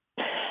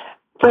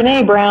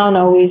 Brené Brown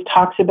always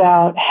talks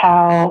about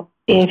how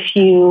if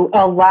you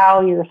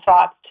allow your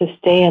thoughts to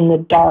stay in the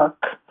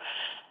dark,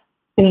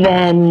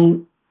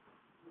 then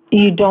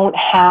you don't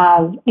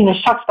have,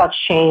 she talks about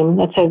shame.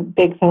 That's a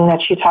big thing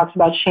that she talks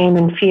about, shame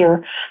and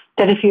fear,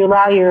 that if you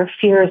allow your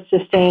fears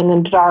to stay in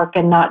the dark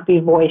and not be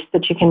voiced,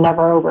 that you can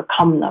never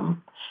overcome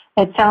them.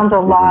 It sounds a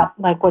lot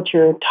like what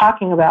you're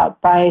talking about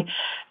by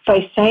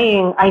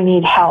saying, I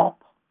need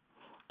help,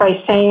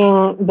 by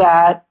saying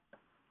that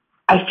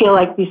I feel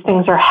like these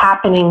things are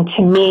happening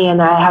to me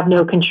and I have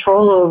no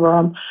control over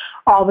them.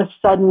 All of a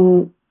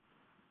sudden,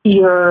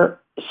 you're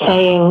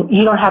saying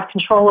you don't have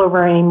control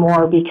over it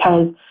anymore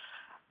because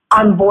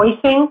I'm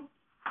voicing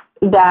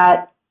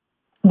that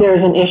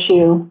there's an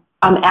issue.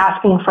 I'm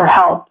asking for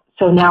help.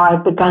 So now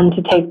I've begun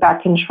to take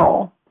back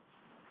control.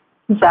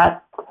 Is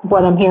that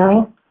what I'm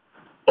hearing?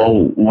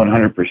 Oh,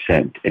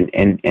 100%.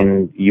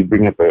 And you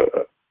bring up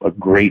a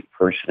great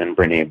person in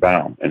Brené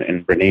Brown.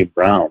 And Brené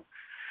Brown,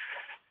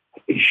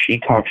 she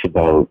talks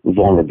about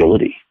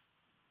vulnerability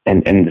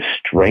and the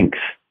strength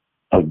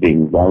of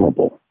being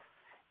vulnerable.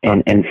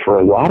 And for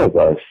a lot of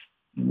us,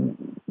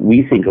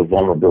 we think of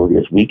vulnerability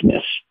as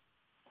weakness.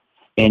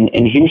 And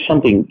here's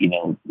something,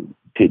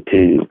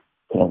 to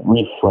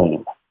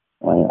reframe.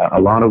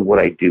 A lot of what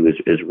I do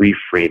is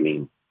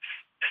reframing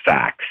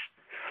facts.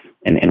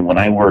 And when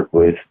I work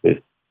with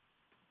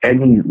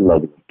any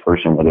level of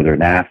person, whether they're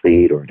an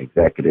athlete or an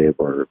executive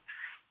or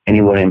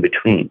anyone in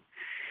between,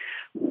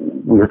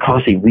 we're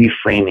constantly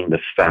reframing the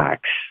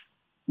facts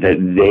that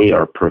they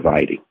are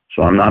providing.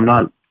 So I'm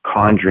not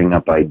conjuring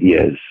up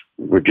ideas.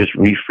 We're just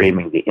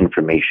reframing the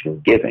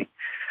information given.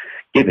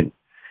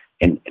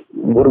 And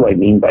what do I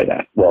mean by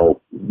that?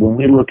 Well, when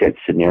we look at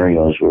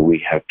scenarios where we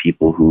have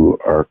people who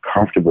are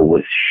comfortable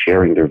with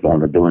sharing their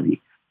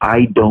vulnerability,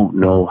 I don't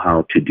know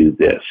how to do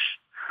this.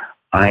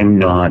 I'm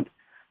not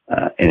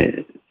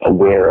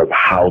aware of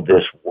how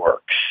this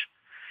works.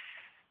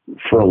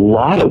 For a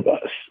lot of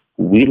us,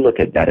 we look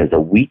at that as a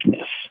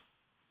weakness.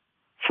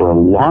 For a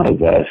lot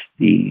of us,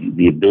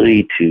 the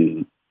ability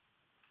to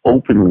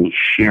openly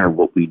share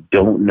what we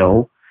don't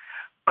know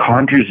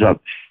conjures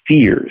up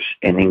fears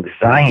and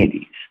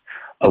anxieties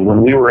of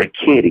when we were a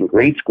kid in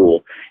grade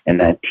school and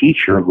that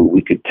teacher who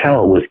we could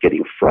tell was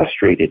getting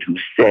frustrated, who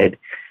said,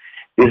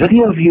 does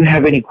any of you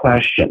have any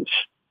questions?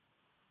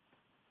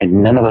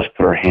 And none of us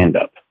put our hand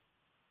up.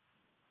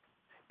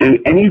 Do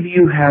any of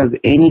you have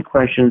any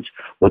questions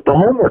what the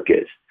homework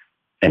is?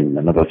 And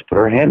none of us put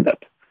our hand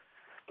up.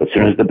 But as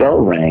soon as the bell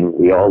rang,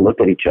 we all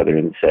looked at each other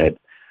and said,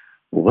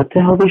 what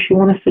the hell does she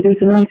want us to do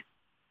tonight?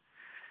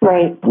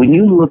 Right. When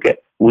you look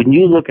at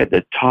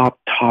the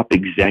top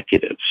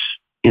executives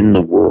in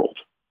the world,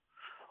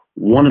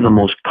 one of the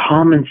most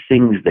common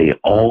things they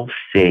all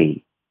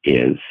say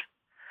is,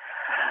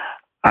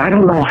 I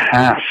don't know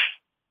half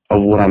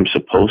of what I'm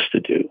supposed to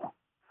do,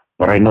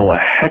 but I know a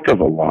heck of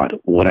a lot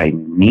what I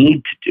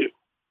need to do.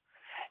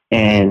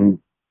 And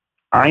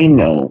I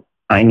know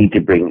I need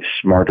to bring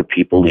smarter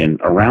people in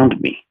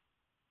around me.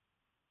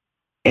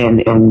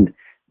 And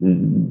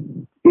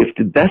if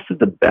the best of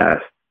the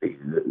best,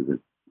 the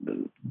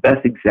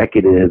best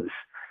executives,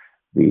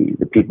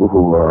 the people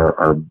who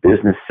are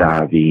business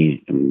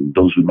savvy, and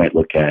those we might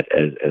look at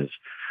as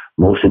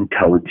most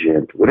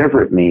intelligent,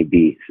 whatever it may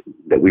be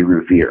that we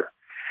revere,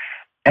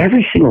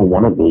 every single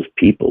one of those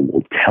people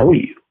will tell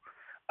you,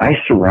 I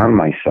surround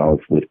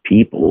myself with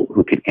people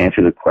who can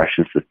answer the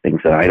questions to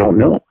things that I don't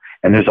know.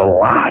 And there's a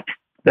lot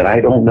that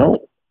I don't know.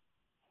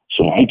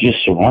 So I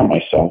just surround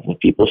myself with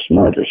people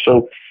smarter.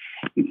 So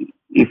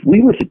if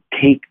we were to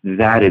take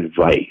that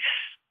advice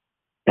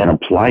and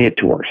apply it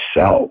to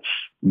ourselves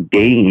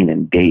day in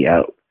and day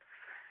out,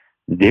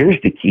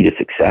 there's the key to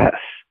success.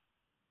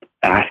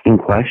 Asking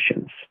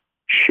questions,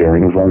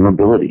 sharing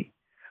vulnerability,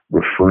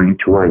 referring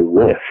to our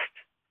list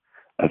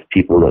of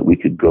people that we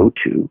could go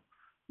to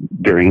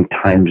during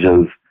times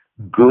of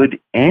good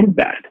and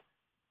bad.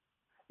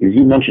 As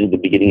you mentioned at the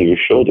beginning of your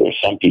show, there are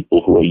some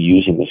people who are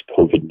using this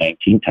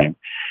COVID-19 time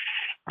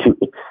to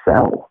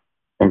excel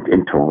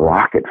and to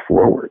rocket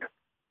forward.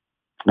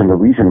 And the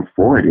reason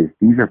for it is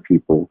these are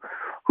people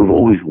who've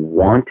always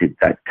wanted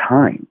that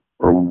time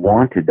or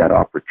wanted that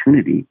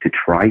opportunity to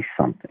try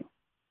something.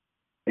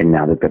 And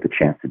now they've got the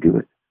chance to do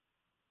it.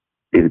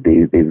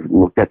 They've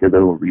looked at their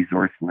little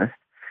resource list.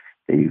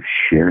 They've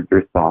shared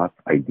their thoughts,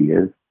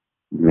 ideas,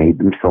 made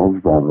themselves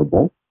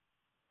vulnerable,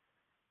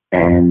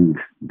 and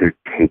they're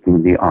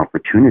taking the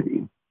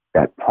opportunity,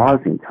 that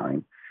pausing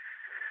time,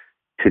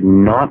 to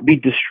not be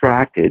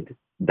distracted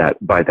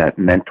by that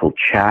mental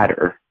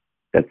chatter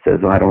that says,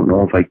 I don't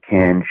know if I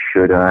can,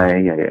 should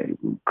I,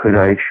 could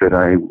I, should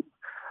I,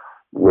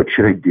 what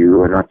should I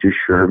do? I'm not too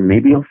sure.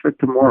 Maybe I'll start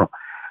tomorrow.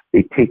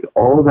 They take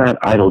all that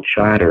idle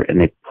chatter and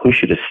they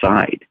push it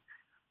aside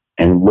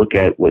and look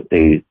at what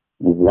they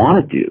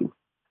want to do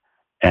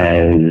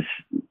as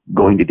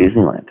going to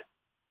Disneyland.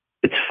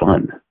 It's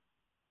fun.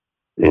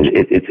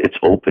 It's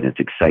open. It's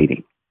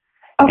exciting.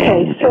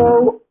 Okay,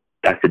 so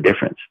that's the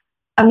difference.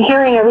 I'm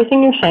hearing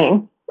everything you're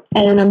saying,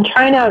 and I'm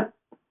trying to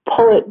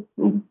pull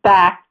it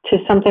back to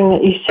something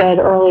that you said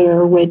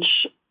earlier, which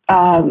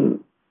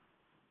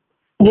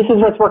this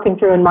is what's working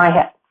through in my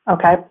head,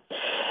 okay?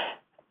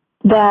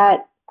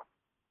 That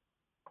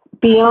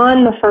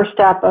beyond the first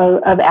step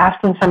of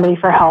asking somebody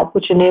for help,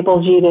 which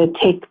enables you to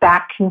take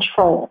back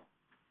control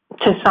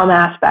to some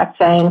aspect,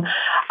 saying,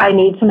 I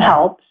need some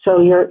help,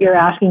 so you're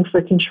asking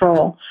for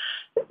control.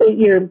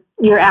 You're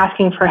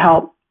asking for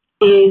help,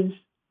 is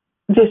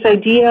this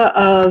idea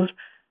of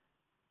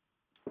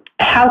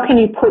how can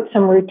you put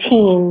some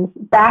routines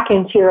back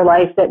into your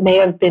life that may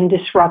have been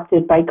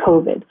disrupted by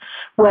COVID,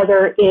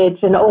 whether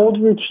it's an old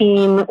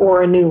routine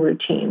or a new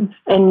routine.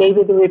 And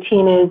maybe the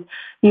routine is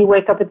you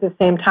wake up at the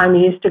same time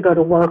you used to go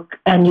to work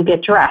and you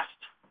get dressed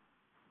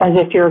as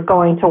if you're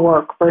going to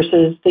work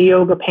versus the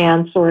yoga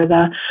pants or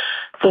the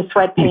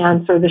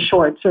sweatpants or the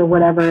shorts or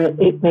whatever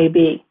it may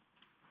be.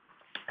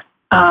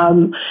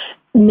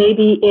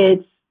 Maybe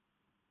it's,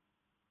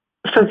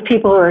 for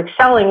people who are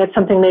excelling, it's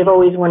something they've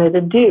always wanted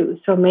to do.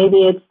 So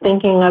maybe it's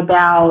thinking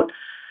about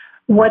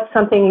what's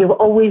something you've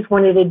always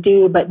wanted to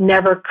do but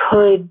never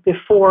could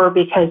before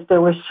because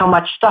there was so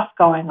much stuff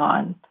going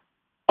on,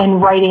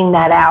 and writing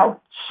that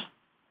out.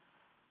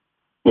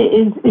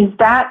 Is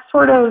that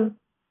sort of...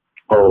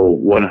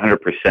 Oh,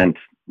 100%.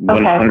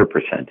 100%.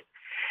 Okay.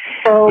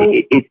 So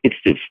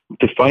it's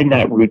to find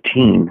that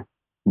routine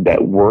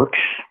that works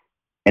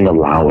and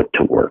allow it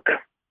to work.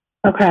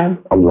 Okay.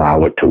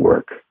 Allow it to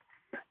work.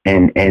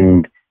 And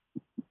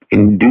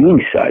in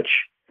doing such,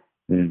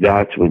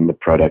 that's when the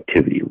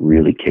productivity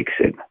really kicks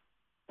in,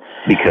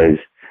 because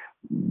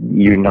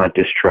you're not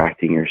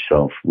distracting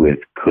yourself with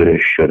coulda,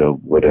 shoulda,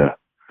 woulda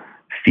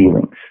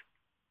feelings.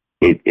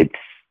 It's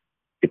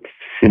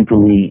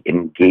simply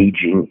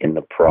engaging in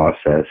the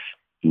process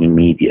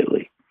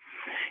immediately.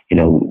 You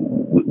know,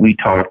 we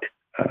talked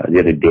the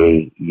other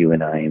day, you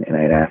and I, and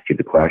I had asked you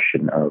the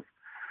question of,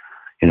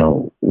 you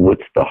know,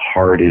 what's the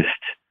hardest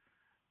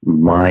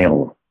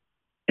mile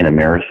in a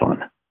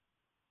marathon?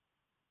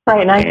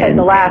 Right, and I said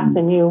the last,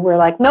 and you were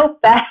like, nope,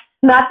 that's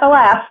not the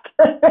last.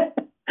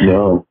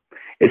 No,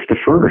 it's the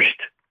first.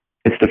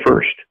 It's the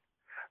first,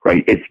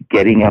 right? It's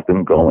getting up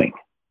and going.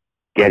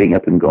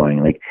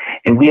 Like,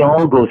 and we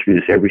all go through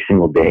this every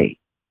single day.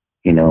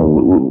 You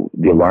know,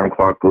 the alarm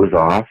clock goes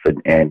off,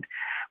 and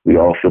we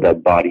all feel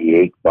that body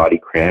ache, body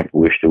cramp.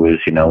 Wish there was,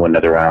 you know,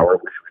 another hour.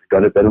 Wish we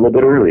got to bed a little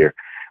bit earlier.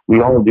 We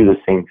all do the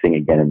same thing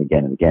again and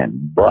again and again.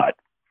 But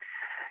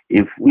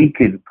if we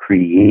could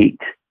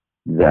create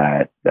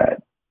that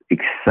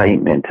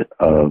excitement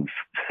of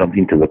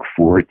something to look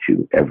forward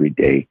to every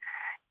day,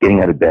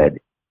 getting out of bed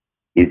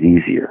is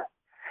easier.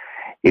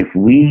 If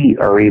we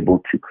are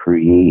able to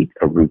create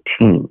a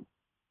routine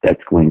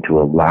that's going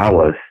to allow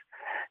us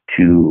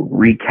to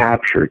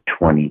recapture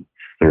 20,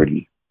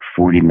 30,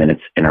 40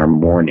 minutes in our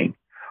morning,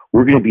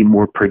 we're going to be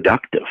more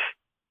productive.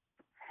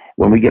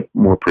 When we get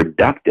more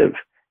productive,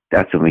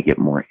 that's when we get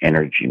more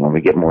energy. When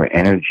we get more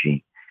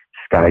energy,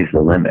 sky's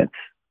the limit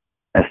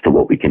as to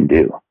what we can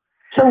do.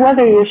 So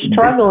whether you're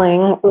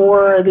struggling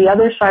or the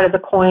other side of the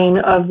coin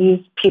of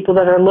these people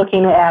that are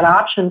looking to add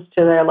options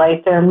to their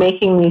life, they're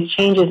making these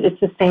changes, it's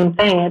the same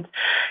thing. It's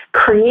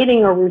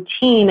creating a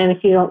routine, and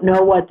if you don't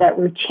know what that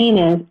routine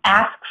is,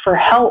 ask for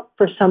help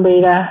for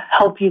somebody to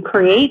help you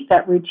create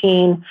that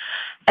routine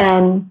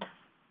and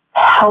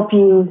help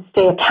you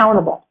stay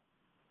accountable.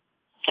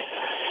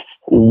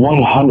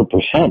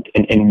 100%.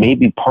 And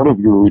maybe part of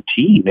your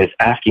routine is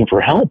asking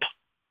for help.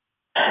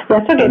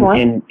 That's a good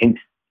one.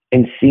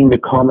 And seeing the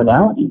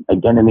commonality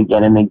again and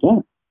again and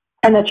again.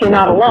 And that you're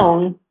not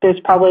alone. There's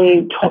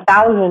probably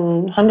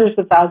hundreds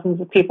of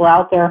thousands of people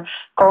out there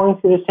going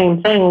through the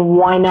same thing.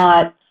 Why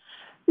not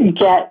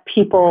get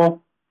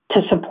people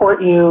to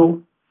support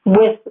you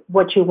with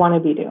what you want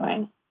to be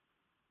doing?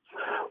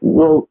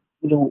 Well,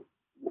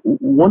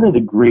 one of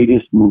the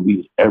greatest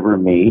movies ever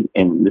made,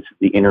 and this is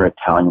the inner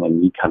Italian in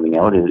me coming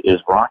out,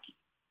 is Rocky.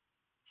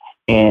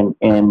 And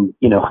in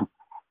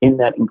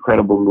that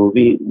incredible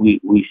movie,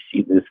 we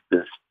see this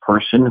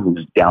person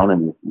who's down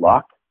in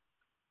luck,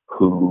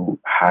 who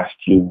has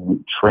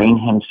to train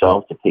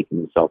himself to take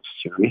himself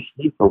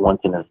seriously for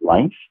once in his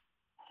life,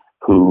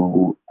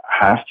 who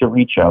has to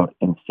reach out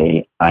and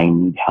say, I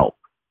need help.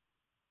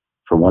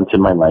 For once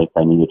in my life,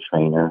 I need a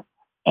trainer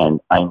and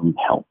I need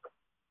help.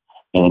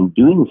 And in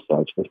doing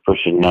such, this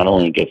person not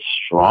only gets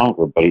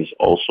stronger, but he's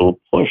also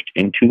pushed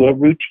into a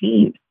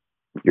routine.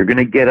 You're going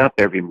to get up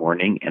every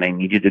morning and I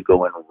need you to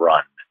go and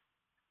run.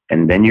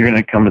 And then you're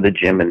going to come to the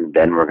gym and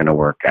then we're going to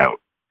work out.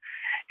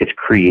 It's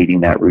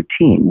creating that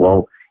routine.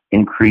 Well,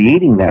 in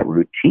creating that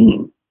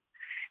routine,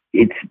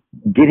 it's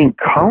getting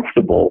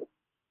comfortable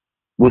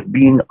with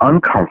being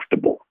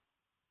uncomfortable.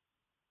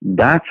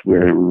 That's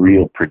where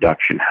real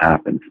production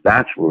happens.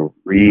 That's where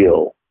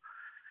real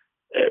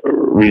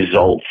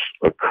results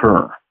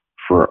occur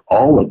for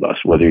all of us,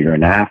 whether you're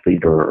an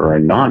athlete or a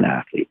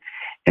non-athlete.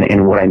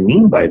 And what I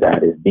mean by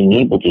that is being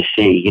able to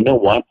say, you know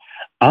what,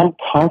 I'm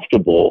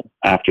comfortable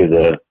after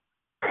the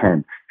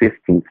 10th,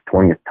 15th,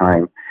 20th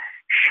time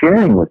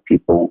sharing with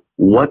people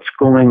what's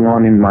going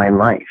on in my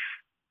life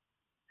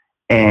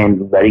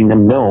and letting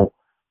them know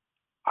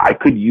I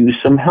could use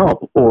some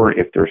help. Or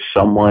if there's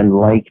someone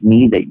like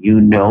me that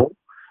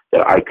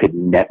that I could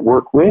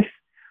network with,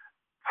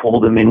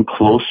 pull them in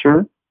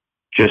closer,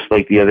 just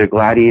like the other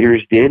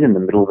gladiators did in the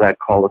middle of that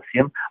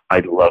Colosseum,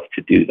 I'd love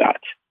to do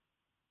that.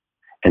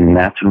 And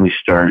that's when we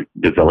start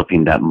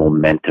developing that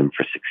momentum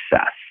for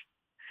success.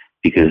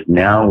 Because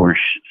now we're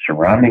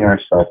surrounding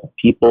ourselves with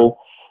people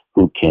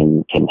who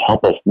can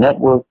help us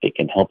network. They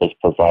can help us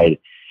provide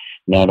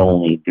not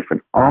only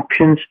different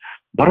options,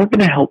 but are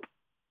going to help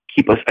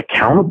keep us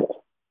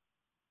accountable.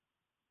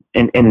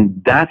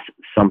 And that's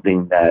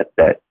something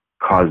that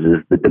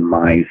causes the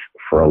demise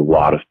for a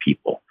lot of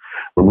people.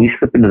 When we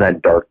slip into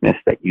that darkness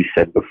that you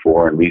said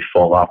before and we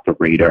fall off the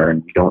radar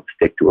and we don't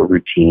stick to a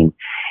routine,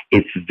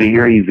 it's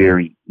very,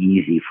 very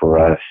easy for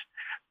us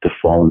to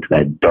fall into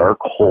that dark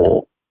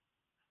hole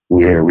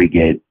where we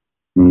get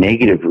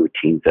negative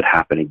routines that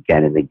happen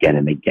again and again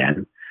and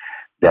again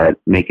that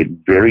make it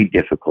very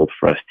difficult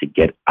for us to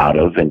get out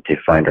of and to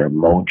find our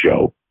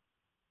mojo.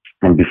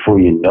 And before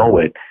you know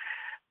it,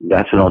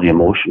 that's when all the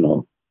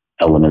emotional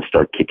elements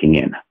start kicking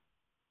in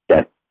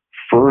that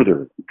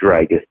further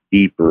drag us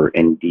deeper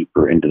and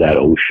deeper into that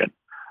ocean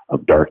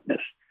of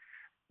darkness.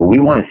 What we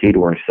want to say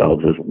to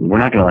ourselves is we're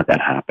not going to let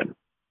that happen.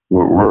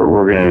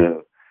 We're going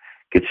to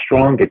get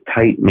strong, get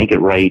tight, make it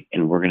right,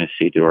 and we're going to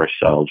say to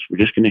ourselves, we're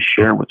just going to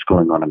share what's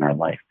going on in our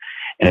life.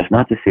 And it's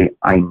not to say,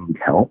 I need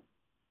help.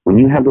 When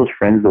you have those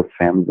friends, those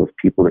families, those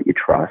people that you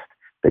trust,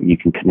 that you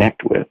can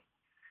connect with,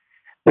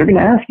 they're going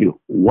to ask you,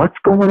 what's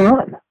going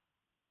on?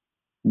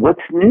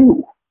 What's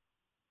new?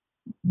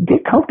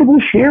 Get comfortable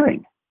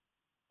sharing.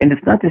 And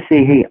it's not to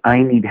say, hey,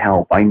 I need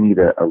help, I need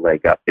a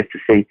leg up. It's to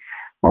say,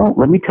 well,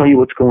 let me tell you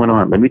what's going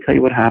on. Let me tell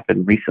you what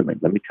happened recently.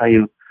 Let me tell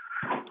you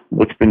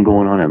what's been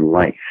going on in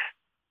life.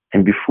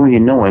 And before you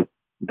know it,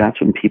 that's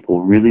when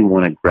people really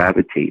want to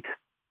gravitate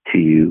to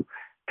you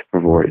to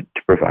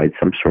provide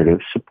some sort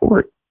of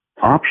support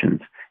options.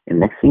 And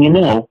next thing you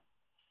know,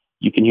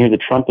 you can hear the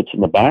trumpets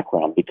in the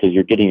background because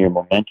you're getting your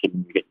momentum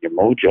and you're getting your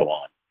mojo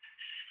on.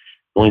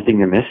 The only thing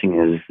you're missing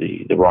is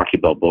the Rocky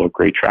Balboa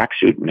gray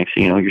tracksuit. Next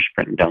thing you know, you're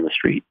sprinting down the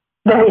street.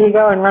 There you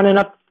go, and running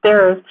up the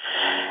stairs.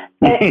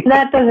 And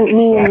that doesn't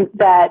mean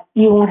that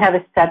you won't have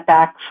a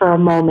setback for a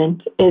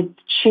moment. It's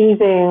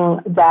choosing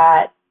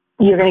that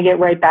you're going to get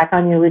right back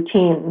on your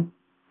routine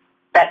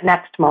that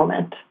next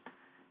moment.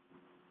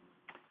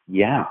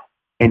 Yeah.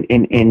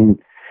 And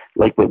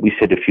like what we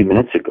said a few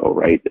minutes ago,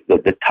 right?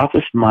 The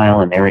toughest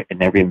mile in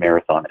every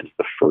marathon is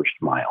the first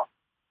mile,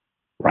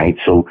 right?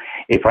 So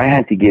if I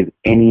had to give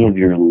any of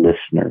your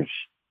listeners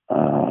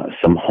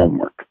some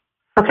homework,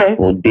 okay.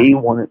 Well, day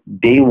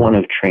one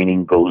of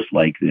training goes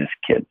like this,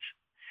 kids.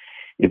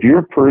 If you're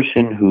a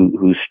person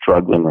who's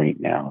struggling right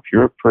now, if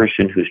you're a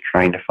person who's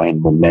trying to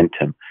find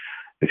momentum,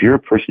 if you're a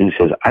person who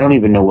says, I don't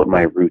even know what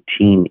my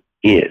routine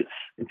is,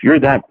 if you're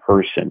that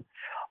person,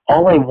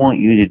 all I want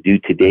you to do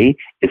today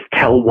is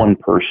tell one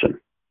person.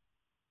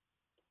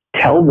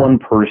 Tell one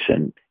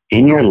person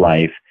in your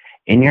life,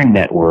 in your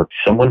network,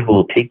 someone who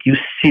will take you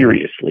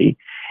seriously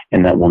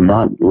and that will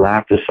not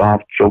laugh this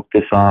off, joke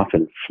this off,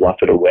 and fluff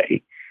it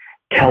away.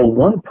 Tell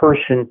one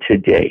person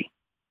today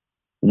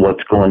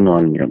what's going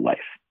on in your life.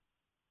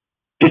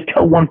 Just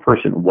tell one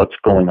person what's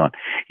going on.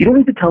 You don't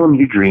need to tell them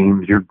your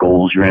dreams, your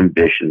goals, your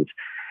ambitions.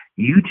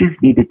 You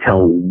just need to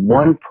tell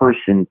one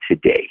person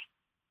today,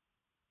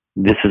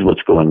 this is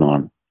what's going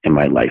on in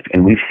my life.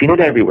 And we've seen it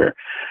everywhere.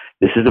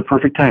 This is the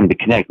perfect time to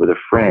connect with a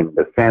friend,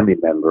 a family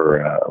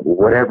member,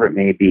 whatever it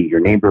may be, your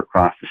neighbor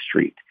across the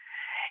street.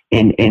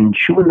 And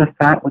chewing the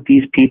fat with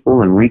these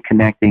people and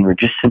reconnecting or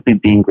just simply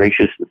being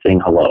gracious and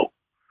saying hello.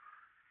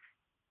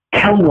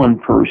 Tell one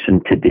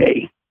person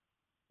today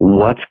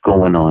what's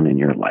going on in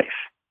your life.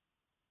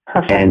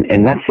 Perfect.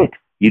 And that's it.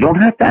 You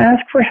don't have to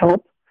ask for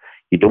help.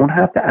 You don't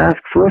have to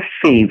ask for a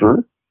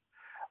favor.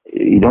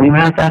 You don't even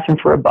have to ask them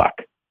for a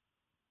buck.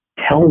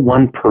 Tell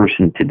one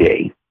person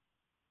today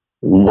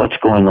what's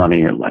going on in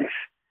your life.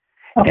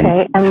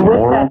 Okay, and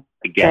with that,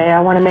 again, I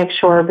want to make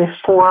sure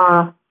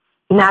before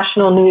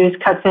national news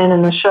cuts in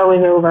and the show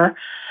is over,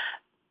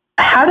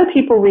 how do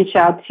people reach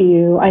out to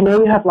you? I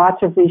know you have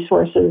lots of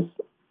resources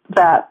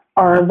that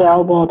are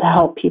available to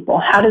help people.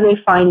 How do they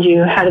find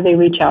you? How do they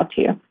reach out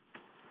to you?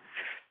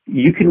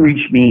 You can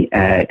reach me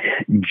at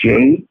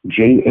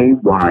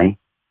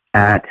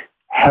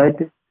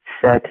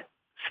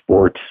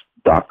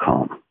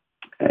jay@headsetsports.com.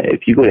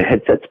 If you go to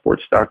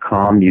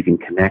headsetsports.com, you can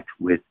connect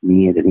with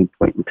me at any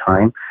point in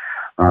time.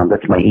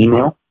 That's my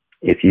email.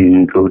 If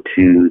you go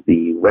to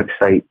the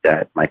website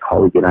that my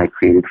colleague and I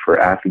created for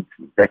athletes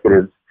and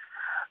executives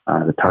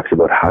that talks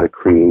about how to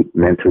create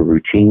mental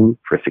routine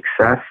for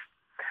success,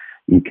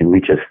 you can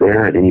reach us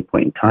there at any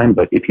point in time.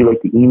 But if you'd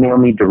like to email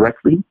me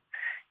directly,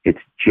 it's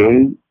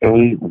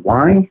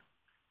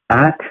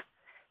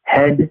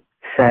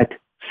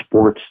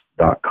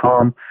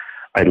jay@headsetsports.com.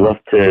 I'd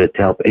love to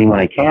help anyone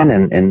I can,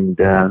 and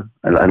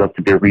I'd love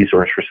to be a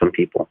resource for some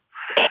people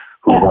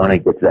who want to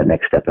get to that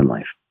next step in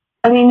life.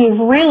 I mean, you've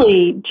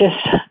really just,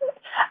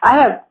 I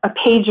have a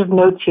page of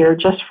notes here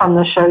just from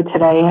the show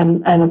today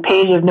and a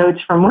page of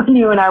notes from when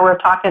you and I were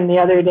talking the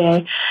other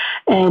day.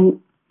 And,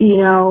 you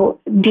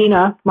know,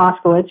 Dina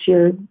Moskowitz,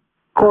 your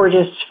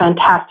gorgeous,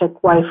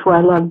 fantastic wife who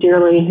I love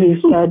dearly, who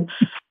said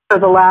for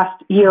the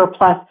last year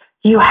plus,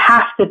 you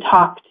have to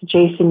talk to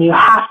Jason. You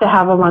have to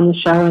have him on the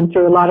show. And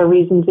through a lot of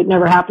reasons, it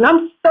never happened.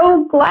 I'm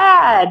so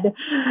glad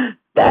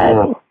that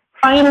I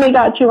finally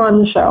got you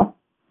on the show.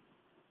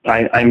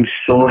 I'm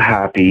so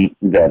happy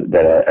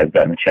that I've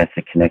gotten a chance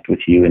to connect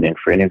with you. And then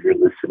for any of your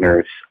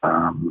listeners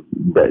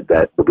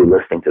that will be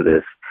listening to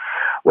this,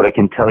 what I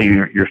can tell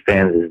you, your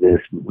fans, is this.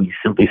 We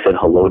simply said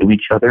hello to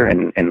each other,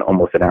 and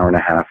almost an hour and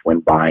a half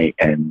went by,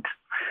 and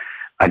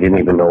I didn't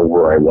even know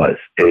where I was.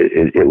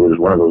 It was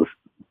one of those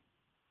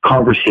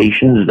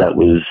conversations that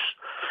was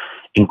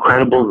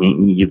incredible.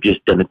 You've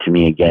just done it to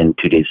me again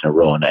 2 days in a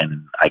row, and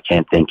I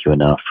can't thank you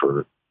enough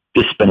for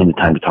just spending the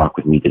time to talk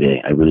with me today.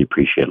 I really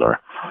appreciate it, Laura.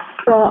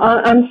 Well,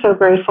 I'm so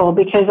grateful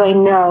because I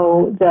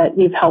know that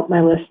you've helped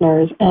my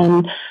listeners,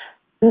 and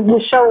the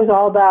show is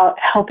all about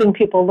helping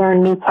people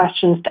learn new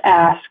questions to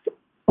ask,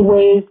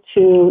 ways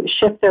to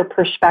shift their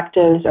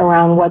perspectives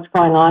around what's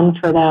going on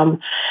for them.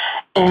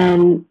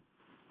 And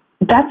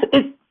that's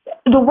it.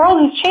 The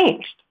world has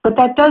changed, but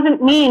that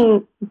doesn't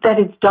mean that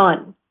it's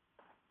done.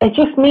 It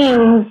just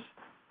means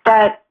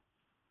that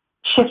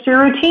shift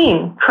your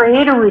routine,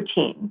 create a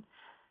routine.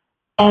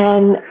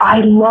 And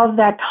I love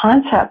that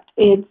concept.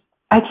 I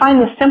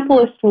find the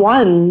simplest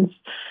ones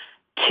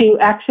to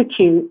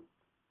execute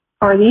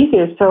are the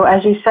easiest. So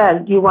as you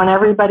said, you want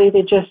everybody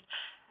to just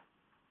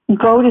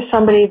go to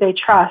somebody they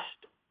trust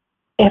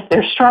if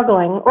they're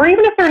struggling, or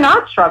even if they're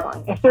not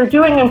struggling, if they're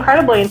doing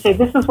incredibly, and say,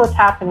 this is what's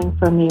happening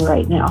for me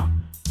right now.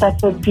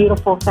 That's a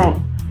beautiful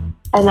thing.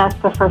 And that's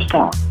the first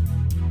step.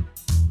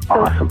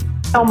 Awesome.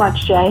 So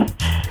much, Jay.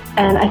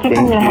 And I think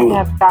I'm going to have to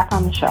have you back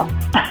on the show.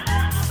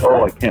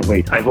 Oh, I can't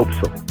wait. I hope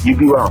so. You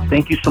be well.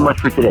 Thank you so much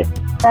for today.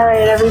 All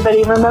right,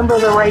 everybody. Remember,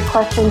 the right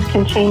questions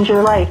can change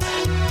your life.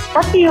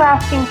 What are you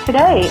asking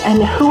today?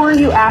 And who are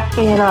you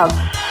asking it of?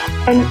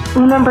 And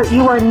remember,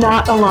 you are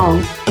not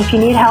alone. If you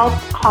need help,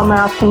 call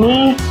out to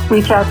me.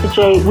 Reach out to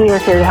Jay. We are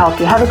here to help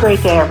you. Have a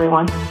great day,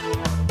 everyone.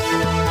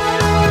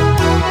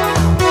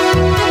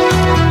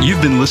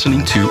 You've been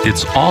listening to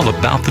It's All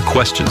About the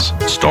Questions,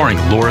 starring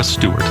Laura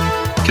Stewart.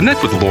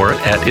 Connect with Laura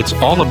at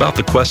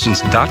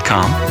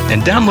it'sallaboutthequestions.com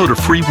and download a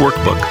free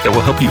workbook that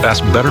will help you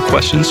ask better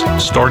questions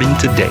starting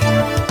today.